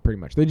contract pretty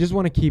much. They just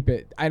want to keep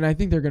it, and I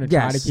think they're going to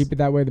try to keep it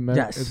that way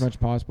as much as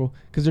possible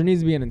because there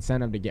needs to be an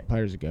incentive to get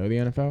players to go to the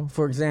NFL.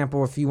 For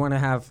example, if you want to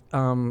have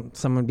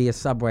someone be a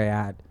Subway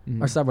ad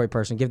or Subway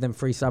person, give them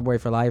free Subway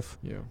for life,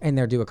 and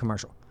they'll do a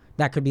commercial.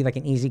 That could be like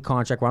an easy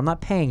contract where I'm not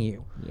paying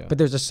you, but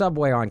there's a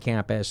Subway on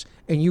campus,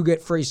 and you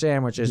get free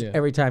sandwiches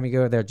every time you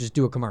go there. Just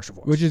do a commercial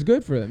for us. Which is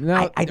good for them.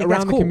 Now, I think around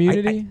that's the cool.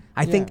 community,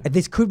 I think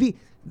this could be,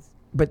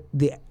 but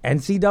the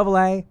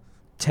NCAA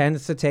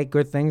tends to take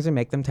good things and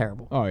make them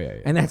terrible. Oh, yeah.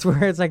 And that's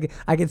where it's like,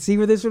 I can see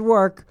where this would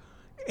work.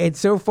 And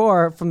so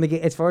far,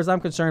 as far as I'm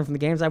concerned, from the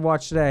games I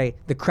watched today,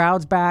 the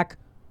crowd's back.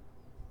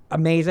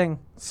 Amazing.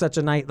 Such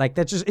a night. Like,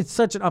 it's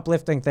such an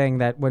uplifting thing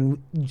that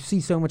when you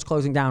see so much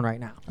closing down right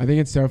now. I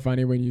think it's so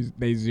funny when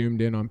they zoomed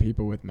in on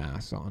people with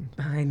masks on.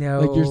 I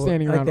know. Like, you're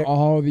standing around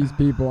all these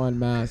people on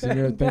masks, and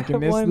you're thinking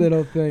this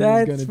little thing is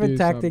going to do something.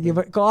 That's protecting.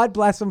 But God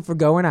bless them for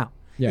going out.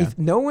 Yeah.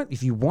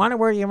 If you want to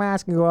wear your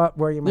mask and go out,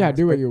 wear your mask. Yeah,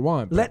 do what you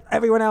want. Let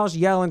everyone else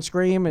yell and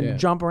scream and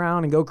jump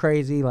around and go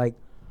crazy like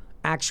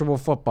actual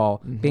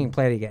football being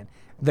played again.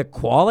 The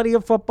quality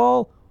of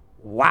football,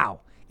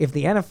 wow. If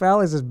the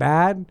NFL is as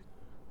bad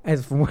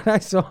as from what I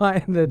saw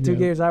in the two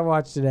games I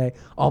watched today,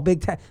 all Big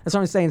Ten. That's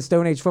what I'm saying.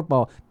 Stone Age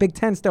football. Big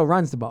Ten still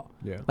runs the ball.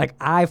 Yeah. Like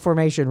I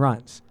formation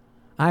runs.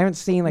 I haven't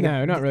seen like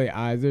not really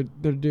eyes. They're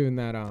doing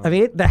that. I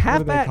mean, the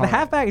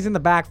halfback is in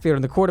the backfield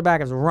and the quarterback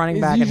is running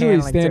back. He's usually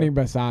and standing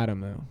beside him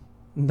though.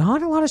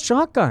 Not a lot of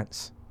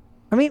shotguns.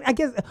 I mean, I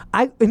guess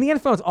in the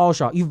NFL it's all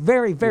shot. You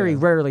very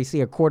rarely see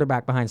a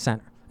quarterback behind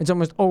center. It's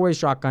almost always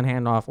shotgun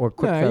handoff or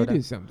quick throw. You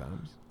do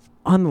sometimes.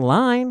 On the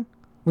line,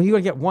 when you got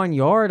to get 1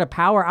 yard, a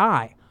power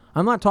eye.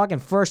 I'm not talking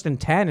 1st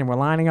and 10 and we're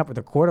lining up with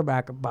the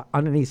quarterback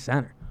underneath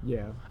center.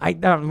 Yeah.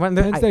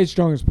 Penn State's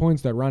strongest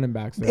points that running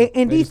backs.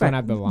 In defense, don't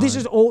have the line. this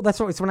is old. That's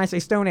what when I say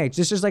Stone Age.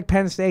 This is like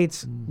Penn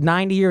State's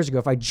 90 years ago.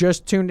 If I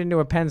just tuned into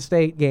a Penn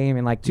State game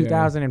in like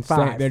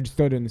 2005, they're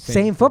still doing the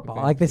same football,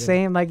 like the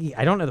same. Like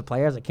I don't know the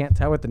players. I can't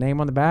tell with the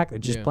name on the back. They're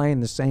just playing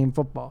the same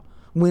football.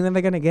 When are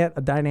they going to get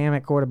a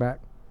dynamic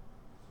quarterback?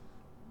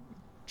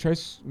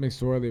 Trace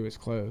McSorley was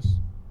close.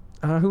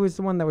 Who was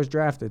the one that was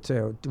drafted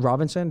too?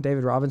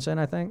 David Robinson,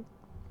 I think.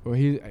 Well,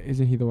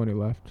 isn't he the one who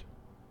left?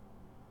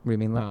 What do you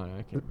mean? No,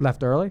 I can't.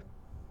 Left early?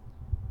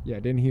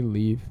 Yeah, didn't he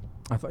leave?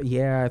 I thought.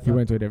 Yeah, he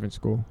went to a different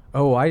school.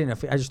 Oh, I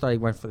didn't know. I just thought he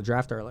went for the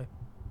draft early.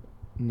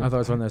 No, I thought it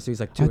was one of those. He was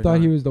like 2. I thought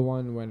he was the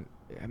one when.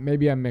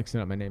 Maybe I'm mixing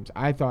up my names.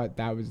 I thought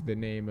that was the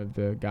name of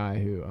the guy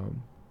who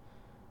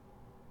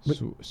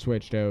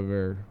switched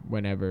over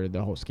whenever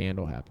the whole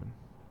scandal happened.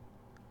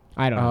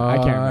 I don't know. I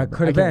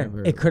can't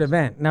remember. It could have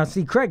been. Now,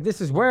 see, Craig,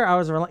 this is where I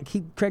was.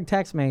 Craig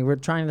texted me. We're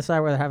trying to decide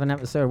whether to have an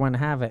episode, when to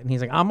have it, and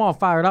he's like, "I'm all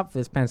fired up for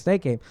this Penn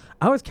State game."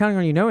 I was counting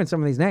on you knowing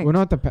some of these names. Well,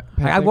 not the Penn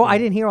State I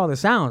didn't hear all the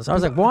sounds. I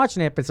was like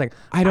watching it, but it's like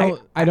I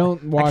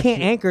don't watch. I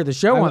can't anchor the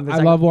show on this.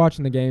 I love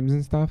watching the games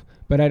and stuff,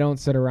 but I don't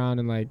sit around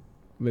and like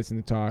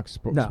listen to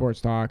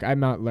sports talk.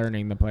 I'm not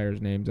learning the players'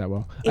 names that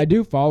well. I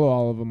do follow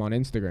all of them on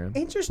Instagram.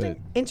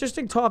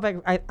 Interesting topic.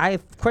 I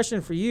have a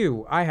question for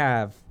you. I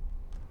have.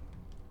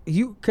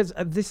 Because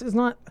this is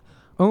not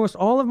almost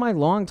all of my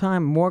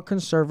longtime, more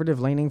conservative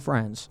leaning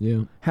friends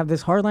have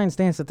this hardline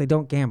stance that they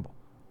don't gamble.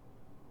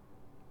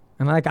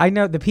 And like I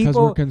know the people,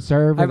 because we're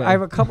conservative. I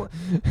have a couple.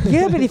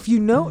 Yeah, but if you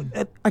know,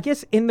 I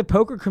guess in the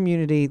poker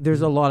community,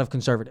 there's a lot of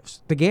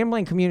conservatives. The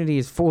gambling community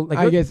is full. Like,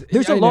 I guess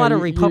there's a lot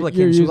of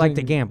Republicans who like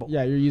to gamble.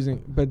 Yeah,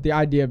 but the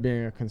idea of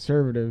being a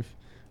conservative,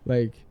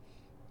 like,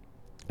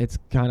 it's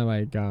kind of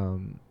like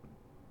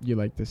you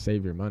like to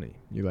save your money.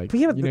 You like,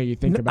 you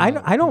think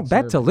about. I don't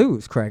bet to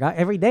lose, Craig.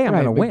 Every day I'm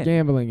going to win.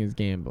 Gambling is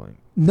gambling.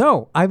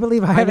 No, I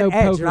believe I have an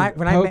edge.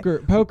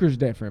 Poker's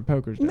different.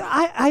 No,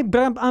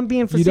 I'm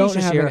being facetious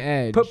here. You don't have an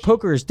edge.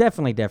 Poker is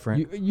definitely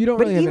different. You don't.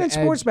 But really even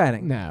sports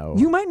betting. No.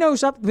 You might know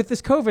something with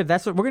this COVID.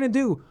 That's what we're going to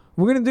do.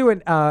 We're going to do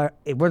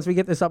it once we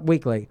get this up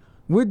weekly.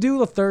 We'll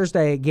do a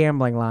Thursday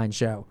gambling line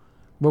show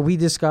where we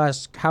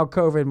discuss how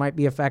COVID might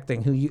be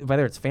affecting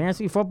whether it's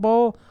fantasy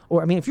football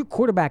or, I mean, if your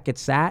quarterback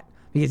gets sat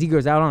because he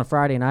goes out on a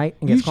Friday night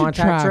and gets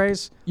contact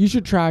trace. You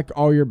should track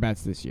all your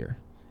bets this year.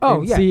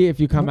 Oh, yeah. See if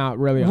you come out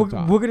really on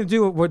top. We're going to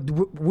do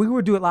it. We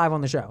will do it live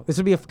on the show. This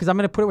will be because I'm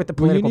going to put it with the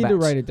political bets. You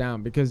need to write it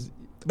down because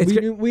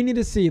we need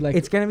to see. Like,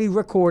 it's going to be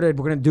recorded.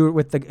 We're going to do it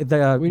with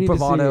the we need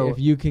bravado. To see if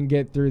you can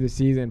get through the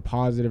season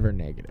positive or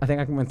negative. I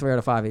think I can win 3 out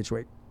of 5 each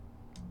week.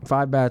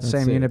 5 bets,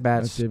 same unit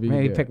bets.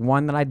 Maybe pick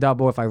one that I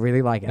double if I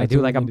really like it. I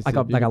do like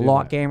a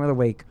lock game of the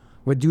week.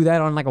 We'll do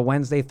that on like a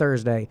Wednesday,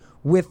 Thursday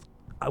with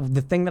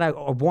the thing that I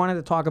wanted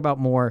to talk about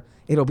more,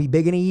 it'll be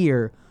big in a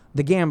year,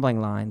 the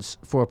gambling lines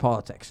for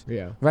politics.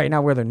 Yeah. Right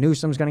now, whether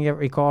Newsom's going to get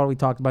recalled, we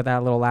talked about that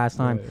a little last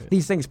time. Right.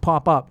 These things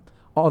pop up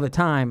all the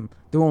time.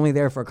 They're only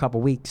there for a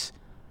couple weeks.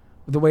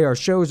 The way our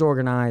show's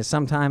organized,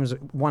 sometimes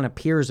one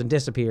appears and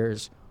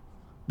disappears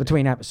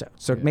between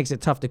episodes, so it makes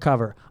it tough to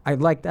cover.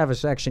 I'd like to have a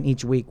section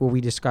each week where we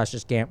discuss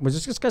we'll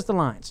just discuss the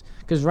lines,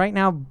 because right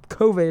now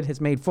COVID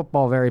has made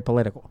football very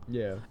political.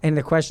 Yeah. And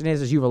the question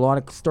is you have a lot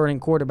of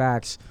starting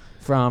quarterbacks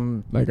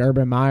from like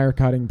Urban Meyer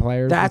cutting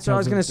players. That's what I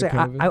was going to say.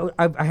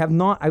 I have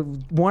not. I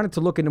wanted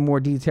to look into more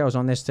details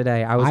on this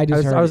today. I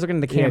was looking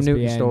at the Cam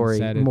Newton story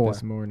said more it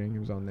this morning. He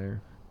was on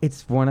there.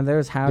 It's one of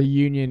those. The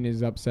union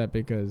is upset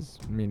because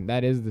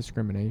that is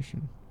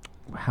discrimination.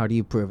 How do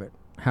you prove it?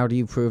 How do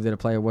you prove that a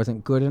player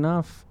wasn't good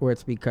enough, or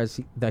it's because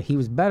he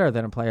was better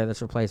than a player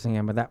that's replacing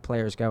him, but that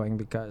player's going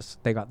because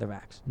they got the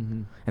vax?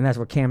 Mm-hmm. And that's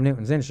where Cam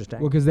Newton's interesting.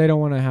 Well, because they don't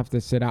want to have to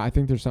sit out. I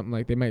think there's something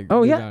like they might.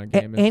 Oh yeah,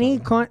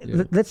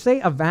 let's say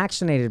a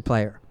vaccinated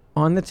player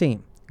on the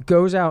team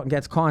goes out and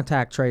gets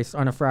contact traced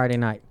on a Friday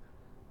night.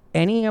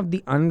 Any of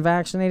the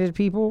unvaccinated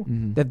people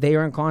that they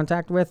are in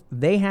contact with,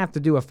 they have to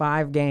do a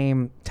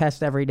 5-game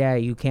test every day.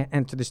 You can't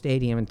enter the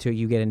stadium until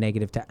you get a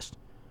negative test,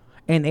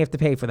 and they have to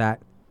pay for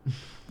that.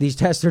 These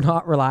tests are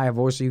not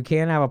reliable, so you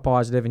can't have a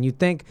positive. And you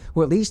think,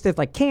 well, at least if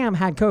like Cam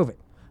had COVID,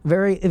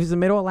 it was the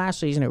middle of last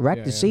season, it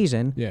wrecked the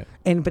season. Yeah.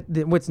 But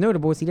what's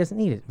notable is he doesn't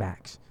need it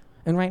vax.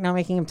 And right now,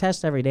 making him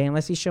test every day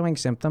unless he's showing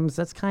symptoms,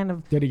 that's kind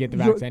of. Did he get the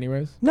vax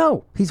anyways?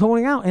 No, he's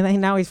holding out, and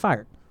now he's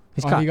fired.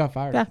 He's cut. He got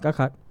fired. Yeah, got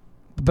cut.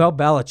 Bill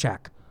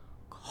Belichick,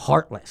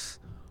 heartless.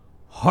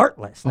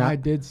 Now, I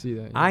did see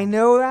that. Yeah. I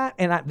know that,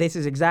 and this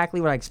is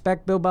exactly what I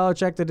expect Bill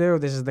Belichick to do.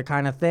 This is the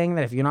kind of thing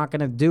that if you're not going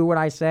to do what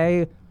I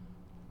say.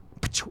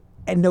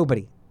 And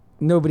nobody.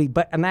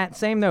 But on that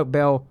same note,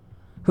 Bill,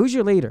 who's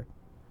your leader?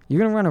 You're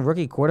going to run a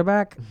rookie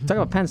quarterback? Talk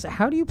about Penn State.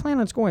 How do you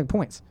plan on scoring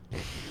points?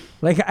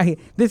 The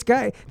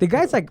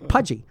guy's like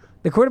pudgy.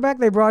 The quarterback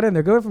they brought in,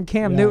 they're going from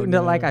Cam Newton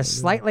to like a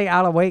slightly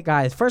out of weight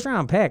guy. His first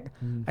round pick.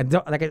 I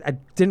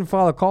didn't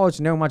follow college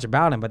to know much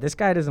about him, but this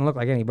guy doesn't look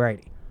like any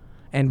Brady.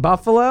 And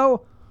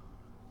Buffalo,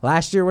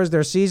 last year was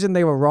their season.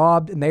 They were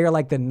robbed, and they are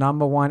like the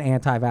number one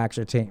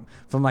anti-vaxxer team.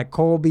 From like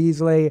Cole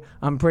Beasley,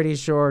 I'm pretty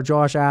sure,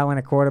 Josh Allen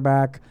at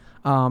quarterback,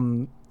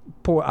 not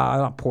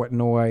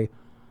Portnoy.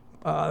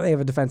 They have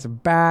a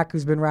defensive back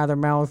who's been rather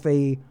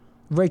mouthy.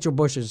 Rachel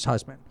Bush's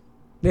husband.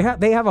 They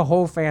have a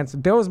whole fans.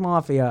 Bills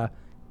Mafia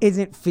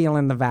isn't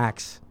feeling the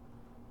vax.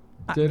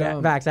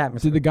 Vax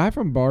atmosphere. Did the guy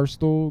from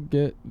Barstool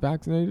get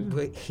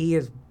vaccinated? He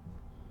is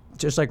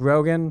just like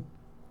Rogan.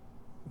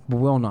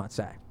 Will not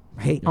say.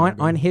 Hey,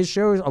 on his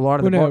shows, a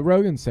lot of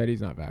Rogan said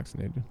he's not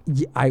vaccinated.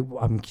 Yeah,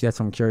 that's what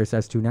I'm curious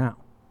as to now.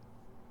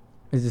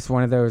 Is this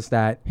one of those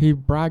that he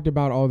bragged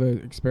about all the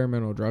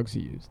experimental drugs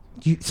he used?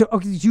 Do you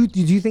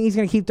think he's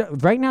going to keep?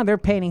 Right now, they're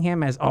painting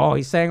him as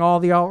he's saying all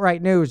the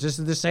alt-right news. This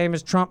is the same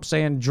as Trump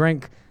saying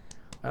drink,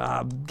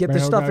 get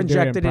this stuff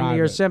injected into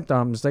your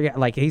symptoms.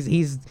 Like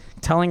he's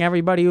telling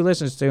everybody who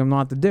listens to him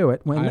not to do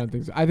it. I don't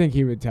think so. I think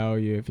he would tell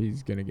you if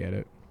he's going to get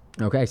it.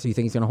 Okay, so you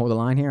think he's going to hold the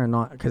line here or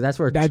not? Because that's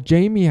where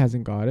Jamie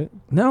hasn't got it.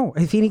 No,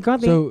 if he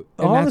got all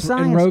the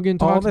science, and Rogan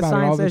talks about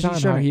it all the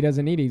time. How he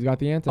doesn't need it. He's got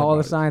the antibodies. All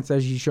the science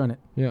says you shouldn't.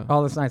 Yeah,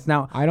 all the science.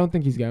 Now, I don't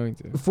think he's going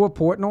to. For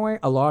Portnoy,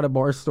 a lot of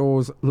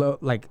Barstool's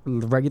like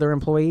regular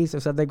employees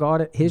have said they got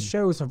it. His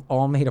shows have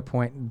all made a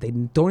point. They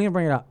don't even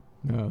bring it up.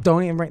 No.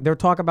 Don't even bring. They'll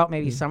talk about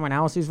maybe someone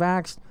else who's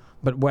vaxxed,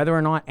 but whether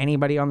or not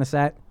anybody on the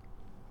set,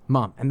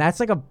 and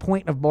that's like a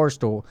point of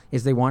Barstool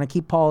is they want to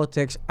keep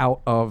politics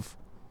out of.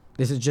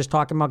 This is just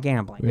talking about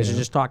gambling. This is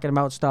just talking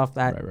about stuff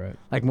that,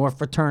 like more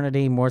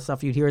fraternity, more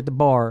stuff you'd hear at the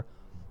bar,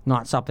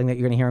 not something that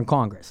you're going to hear in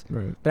Congress.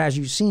 Right. But as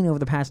you've seen over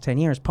the past 10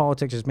 years,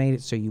 politics has made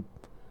it so you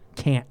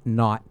can't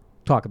not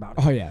talk about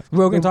it. Oh, yeah.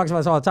 Rogan talks about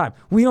this all the time.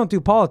 We don't do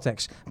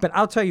politics, but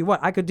I'll tell you what,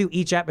 I could do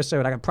each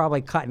episode. I could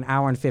probably cut an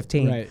hour and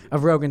 15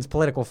 of Rogan's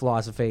political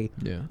philosophy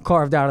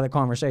carved out of the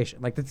conversation.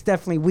 Like, it's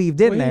definitely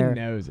weaved in there. He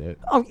knows it.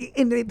 Oh,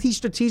 and he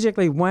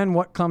strategically,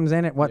 what comes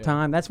in at what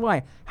time. That's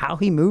why how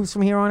he moves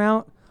from here on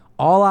out,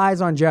 all eyes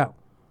on Joe.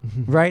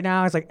 Right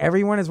now, it's like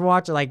everyone is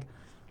watching. Like,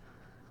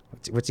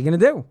 what's he gonna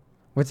do?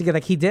 What's he gonna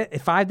like? He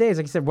did 5 days.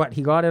 Like he said,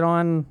 he got it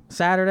on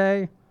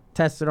Saturday,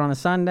 tested on a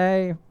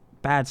Sunday.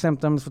 Bad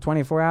symptoms for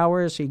 24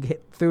 hours. He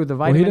hit through the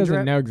vitamin. Well, he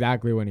doesn't know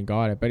exactly when he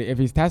got it, but if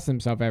he's tested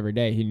himself every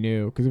day, he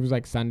knew because it was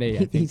like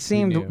Sunday. He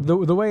seemed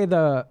the way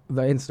the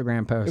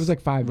Instagram post. It was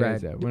like 5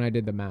 days though, when I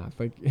did the math.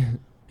 Like.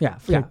 Yeah,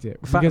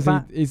 it.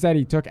 Because he said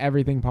he took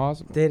everything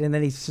possible. And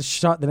then he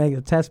shot the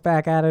negative test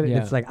back at it.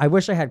 Yeah. It's like I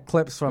wish I had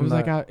clips from.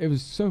 It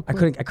was so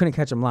quick. I couldn't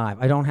catch him live.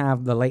 I don't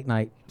have the late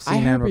night CNN I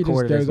hope he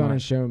recorded. Just goes on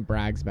his show and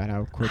brags about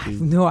how quick he.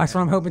 No, that's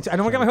what I'm hoping to. I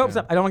don't want to get my hopes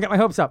up. I don't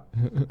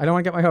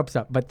want to get my hopes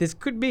up. But this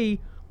could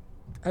be.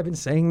 I've been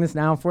saying this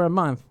now for a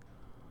month.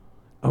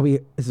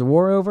 Is the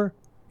war over?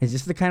 Is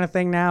this the kind of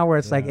thing now where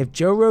it's like if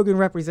Joe Rogan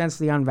represents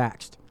the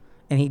unvaxxed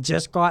and he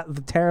just got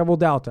the terrible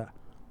Delta,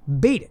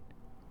 beat it.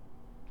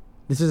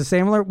 This is the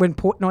same when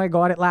Portnoy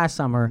got it last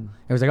summer.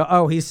 It was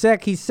like, he's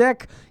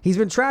sick. He's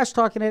been trash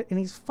talking it, and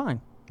he's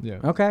fine. Yeah.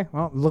 Okay,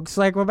 well, looks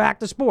like we're back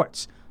to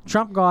sports.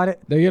 Trump got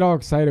it. They get all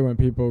excited when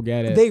people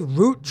get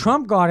it.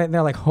 Trump got it, and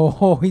they're like,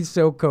 oh, he's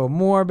so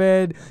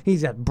comorbid.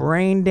 He's got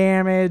brain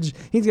damage.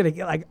 He's going to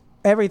get, like,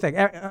 everything.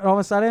 All of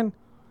a sudden,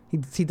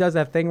 he does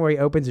that thing where he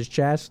opens his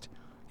chest.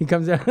 He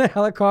comes out of the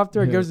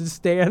helicopter and goes and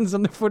stands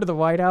on the foot of the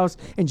White House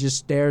and just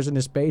stares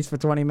into space for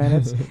 20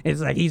 minutes. It's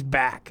like he's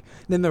back.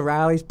 Then the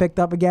rallies picked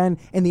up again,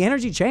 and the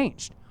energy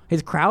changed.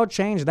 His crowd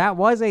changed. That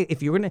was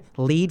if you're going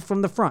to lead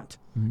from the front,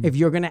 if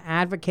you're going to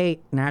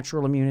advocate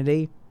natural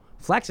immunity,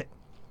 flex it.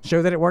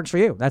 Show that it works for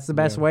you. That's the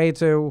best way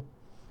to,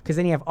 because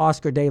then you have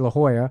Oscar De La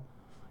Hoya.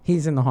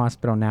 He's in the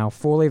hospital now,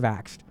 fully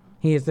vaxxed.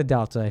 He is the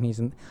Delta, and he's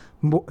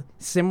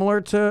similar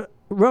to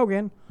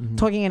Rogan,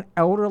 talking an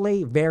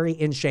elderly, very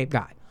in shape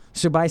guy.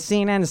 So by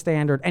CNN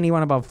standard,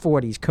 anyone above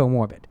 40 is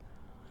comorbid.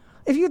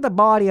 If you have the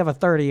body of a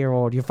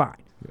 30-year-old, you're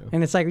fine. Yeah.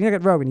 And it's like, when you look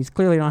at Rogan, he's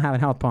clearly not having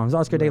health problems.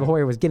 Oscar De La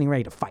Hoya was getting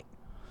ready to fight.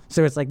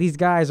 So it's like these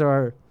guys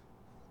are...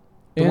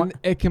 And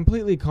it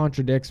completely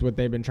contradicts what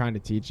they've been trying to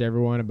teach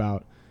everyone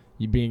about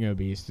you being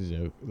obese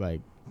is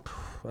like...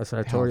 That's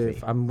what I told you.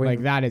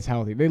 Like, that is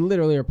healthy. They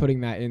literally are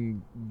putting that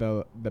in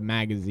the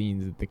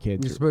magazines that the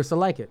kids... You're supposed to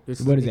like it.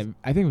 What is it?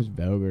 I think it was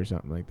Vogue or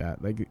something like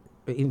that. Like...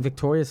 Even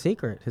Victoria's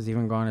Secret has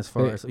even gone as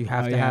far as you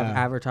have to have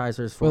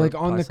advertisers for. Well, like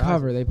on the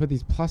cover, sizes. they put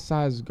these plus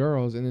size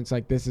girls, and it's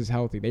like, this is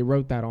healthy. They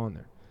wrote that on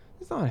there.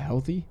 It's not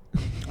healthy.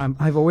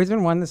 I've always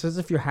been one that says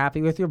if you're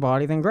happy with your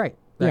body, then great.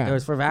 That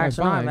goes for vax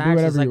or not vax. Do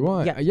whatever you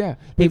want. Yeah.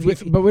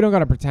 But we don't got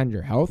to pretend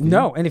you're healthy.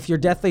 No, and if you're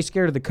deathly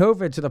scared of the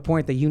COVID to the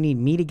point that you need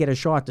me to get a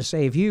shot to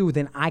save you,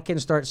 then I can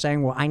start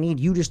saying, well, I need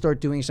you to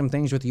start doing some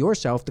things with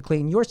yourself to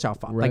clean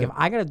yourself up. Right. Like if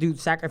I got to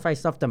sacrifice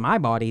stuff to my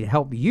body to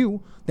help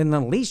you, then the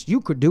least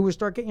you could do is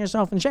start getting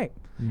yourself in shape.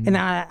 Mm-hmm. And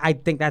I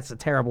think that's a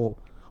terrible,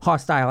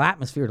 hostile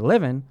atmosphere to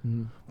live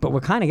in, but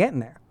we're kind of getting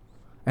there.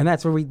 And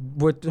that's where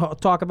we'll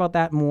talk about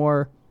that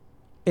more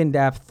in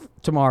depth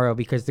tomorrow,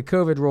 because the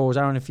COVID rules,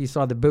 I don't know if you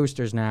saw the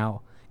boosters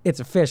now,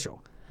 it's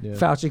official. Yeah.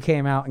 Fauci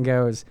came out and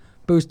goes,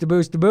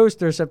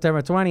 booster,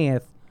 September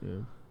 20th.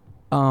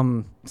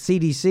 Yeah.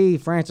 CDC,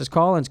 Francis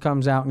Collins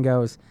comes out and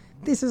goes,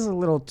 this is a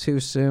little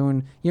too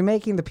soon. You're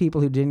making the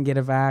people who didn't get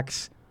a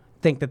vax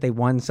think that they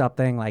won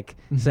something, like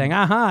saying,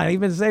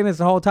 you've been saying this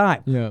the whole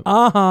time.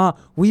 Yeah.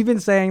 We've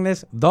been saying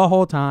this the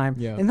whole time.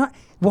 Yeah. And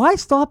why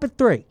stop at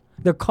 3?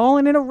 They're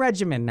calling it a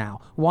regimen now.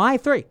 Why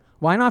 3?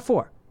 Why not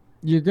 4?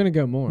 You're going to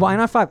go more. Why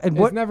not 5? And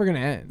it's never going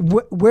to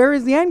end. Where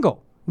is the end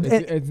goal?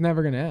 It's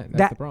never going to end.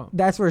 That's the problem.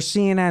 That's where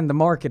CNN, the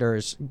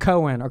marketers,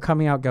 Cohen, are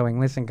coming out going,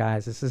 listen,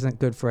 guys, this isn't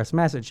good for us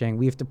messaging.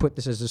 We have to put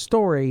this as a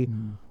story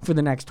for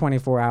the next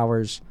 24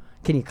 hours.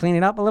 Can you clean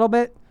it up a little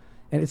bit?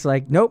 And it's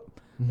like, nope.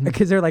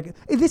 Because they're like,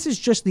 this is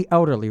just the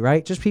elderly,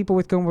 right? Just people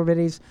with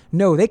comorbidities?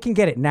 No, they can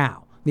get it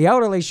now. The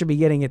elderly should be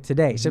getting it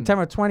today.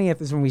 September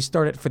 20th is when we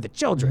start it for the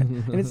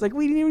children. And it's like,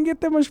 we didn't even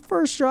get them a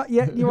first shot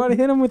yet. You want to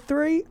hit them with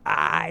 3?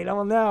 I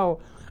don't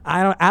know.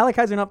 Alec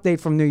has an update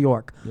from New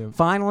York. Yep.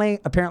 Finally,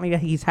 apparently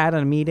he's had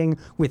a meeting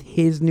with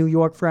his New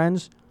York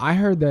friends. I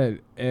heard that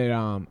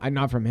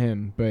not from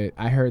him, but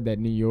I heard that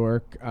New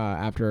York,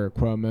 after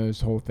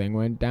Cuomo's whole thing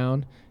went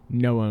down,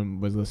 no one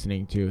was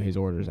listening to his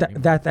orders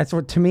anymore. That's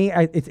what, to me,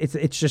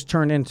 it's just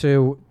turned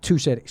into 2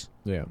 cities.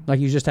 Yeah. Like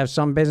you just have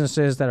some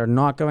businesses that are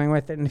not going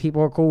with it and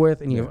people are cool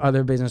with, and you have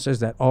other businesses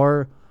that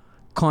are.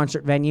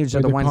 Concert venues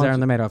are the ones that are in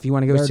the middle. If you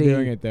want to go they're see... They're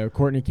doing it, though.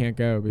 Courtney can't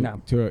go.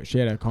 She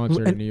had a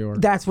concert in New York.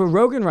 That's where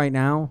Rogan right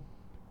now...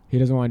 He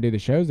doesn't want to do the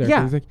shows there.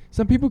 Yeah. He's like,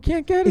 some people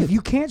can't get it. If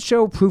you can't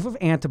show proof of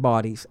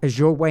antibodies as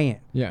your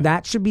way in,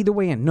 that should be the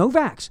way in. No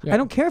vax. Yeah. I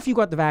don't care if you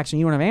got the vaccine and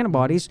you don't have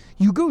antibodies.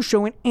 You go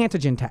show an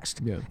antigen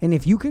test. Yeah. And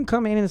if you can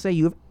come in and say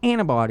you have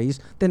antibodies,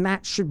 then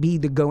that should be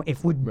the go.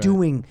 If we're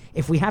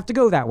if we have to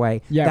go that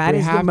way, that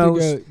is the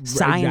most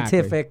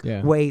scientific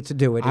way to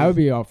do it. I would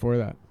be all for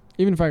that.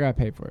 Even if I got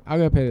paid for it. I'll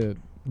go pay the...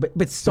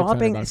 But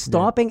stopping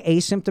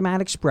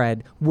asymptomatic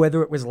spread,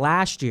 whether it was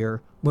last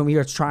year when we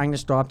were trying to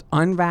stop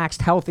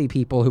unvaxxed healthy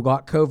people who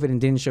got COVID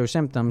and didn't show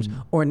symptoms,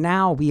 or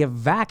now we have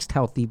vaxxed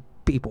healthy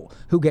people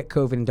who get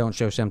COVID and don't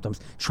show symptoms.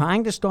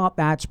 Trying to stop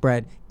that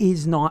spread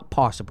is not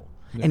possible.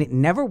 Yeah. And it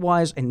never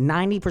was, and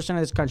 90%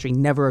 of this country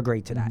never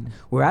agreed to that.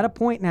 We're at a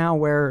point now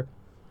where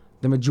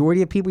the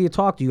majority of people you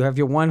talk to, you have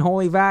your one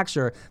holy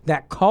vaxxer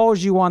that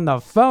calls you on the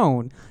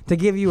phone to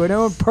give you an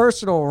own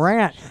personal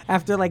rant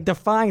after like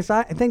defying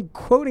science and then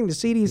quoting the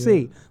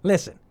CDC. Yeah.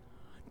 Listen,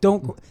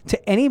 don't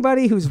to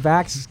anybody who's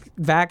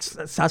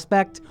vax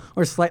suspect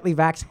or slightly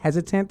vax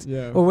hesitant,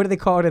 or what do they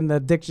call it in the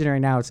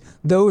dictionary now? It's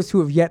those who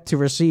have yet to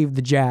receive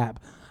the jab.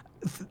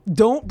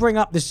 Don't bring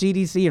up the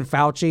CDC and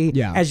Fauci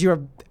as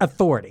your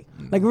authority.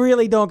 Like,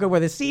 really don't go where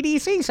the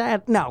CDC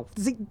said. No,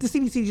 the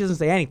CDC doesn't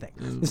say anything.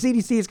 The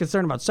CDC is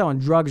concerned about selling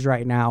drugs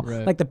right now,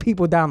 like the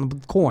people down the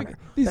corner.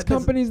 These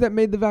companies that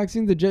made the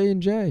vaccine, the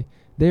J&J,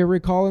 they're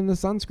recalling the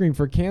sunscreen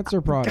for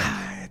cancer products.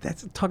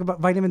 God, talk about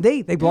vitamin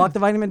D. They blocked the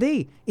vitamin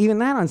D. Even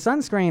that on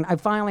sunscreen, I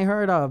finally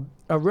heard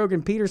a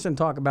Rogan Peterson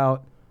talk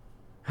about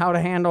how to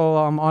handle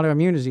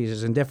autoimmune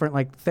diseases and different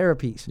like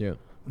therapies. Yeah.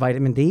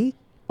 Vitamin D,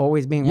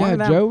 always being one Yeah, of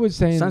them. Joe was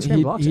saying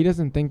Sunscreen blocks he it.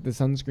 doesn't think the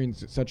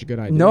sunscreen's such a good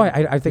idea. No,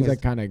 I think he's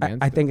it's kind of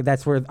against. I think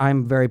that's where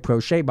I'm very pro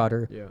shea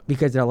butter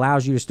because it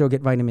allows you to still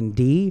get vitamin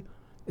D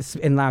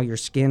and allow your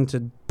skin to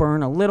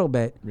burn a little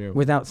bit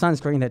without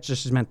sunscreen that's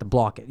just meant to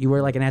block it. You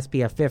wear like an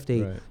SPF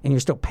 50 and you're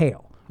still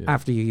pale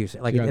after you use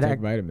it. Like you gotta take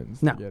vitamins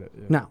to get it.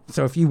 Yeah. No.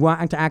 So if you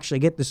want to actually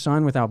get the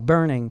sun without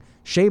burning,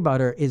 shea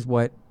butter is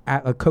what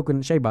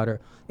coconut shea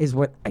butter is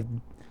what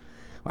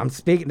I'm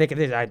speaking.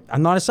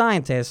 I'm not a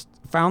scientist.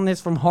 Found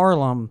this from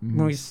Harlem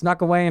when we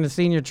snuck away on a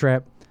senior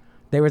trip.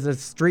 There was a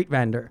street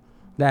vendor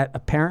that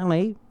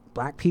apparently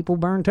black people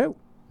burn too.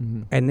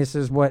 And this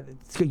is what,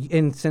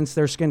 and since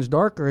their skin's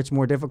darker, it's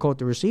more difficult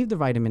to receive the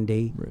vitamin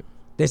D. Right.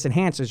 This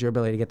enhances your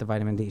ability to get the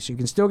vitamin D. So you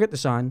can still get the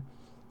sun,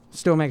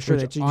 still make sure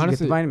that you get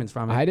the vitamins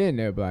from it. I didn't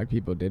know black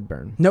people did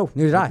burn. No,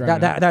 neither did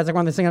I. That's like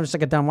one of the things I'm just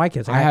like a dumb white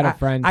kid. Like, I had a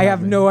friend. I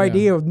have no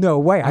idea. No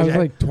way. I was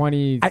like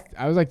 20.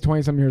 I was like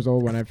 20 some years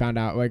old when I found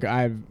out. Like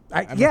I have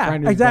a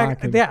friend who's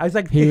exactly. black, I was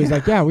like, he was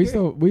like, yeah, we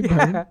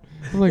burn.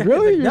 I'm like,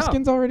 really? Your no.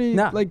 skin's already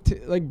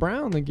like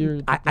brown. Like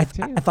you're. I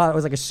thought it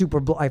was like a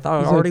super. I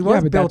thought it already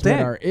was built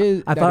in.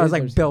 I thought it was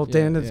like built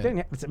in the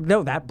skin.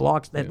 No, that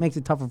blocks. That makes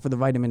it tougher for the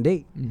vitamin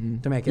D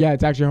to make it. Yeah,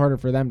 it's actually harder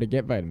for them to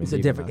get vitamin D. It's a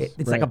different.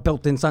 It's like a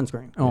built-in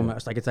sunscreen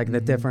almost. Like it's like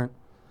the different.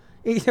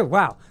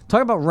 Wow,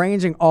 talk about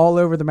ranging all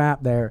over the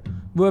map there.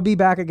 We'll be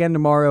back again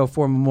tomorrow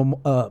for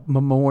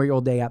Memorial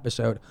Day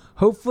episode.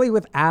 Hopefully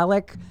with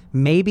Alec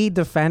maybe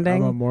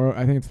defending.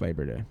 I think it's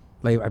Labor Day.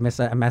 I messed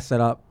it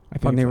up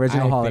on the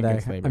original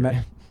holiday.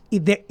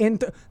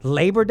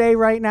 Labor Day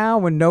right now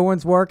when no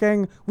one's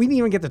working. We didn't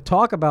even get to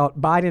talk about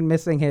Biden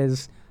missing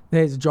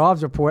his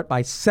jobs report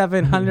by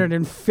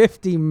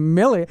 750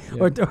 million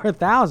or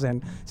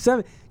 1,000.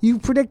 You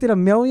predicted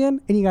 1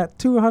 million and you got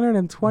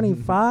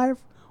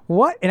 225.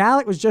 What? And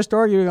Alec was just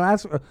arguing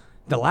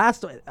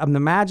the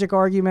magic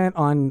argument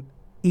on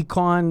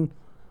Econ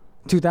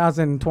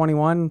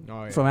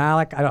 2021 from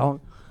Alec.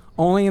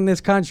 Only in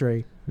this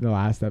country. The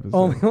last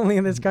episode. Only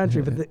in this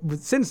country. But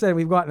since then,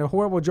 we've gotten a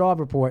horrible job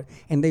report,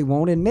 and they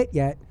won't admit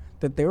yet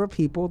that there are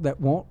people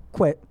that won't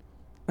quit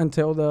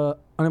until the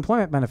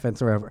unemployment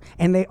benefits are over.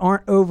 And they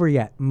aren't over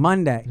yet.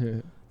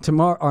 Monday.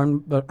 Tomorrow,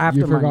 or after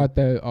you forgot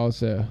Monday. that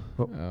also,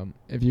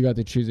 if you got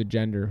to choose a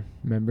gender,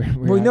 remember?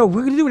 We're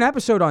going to do an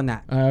episode on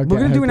that. We're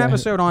going to do an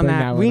episode on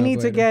that. We need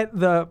to get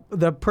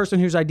the person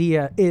whose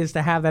idea is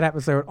to have that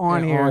episode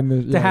on here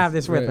to have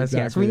this with us.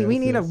 Exactly, yes, we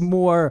need a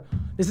more.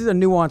 This is a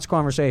nuanced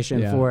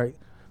conversation for.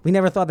 We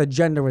never thought that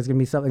gender was going to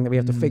be something that we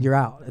have to figure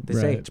out at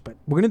this age, but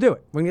we're going to do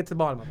it. We're going to get to the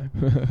bottom of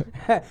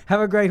it. Have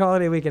a great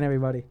holiday weekend,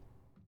 everybody.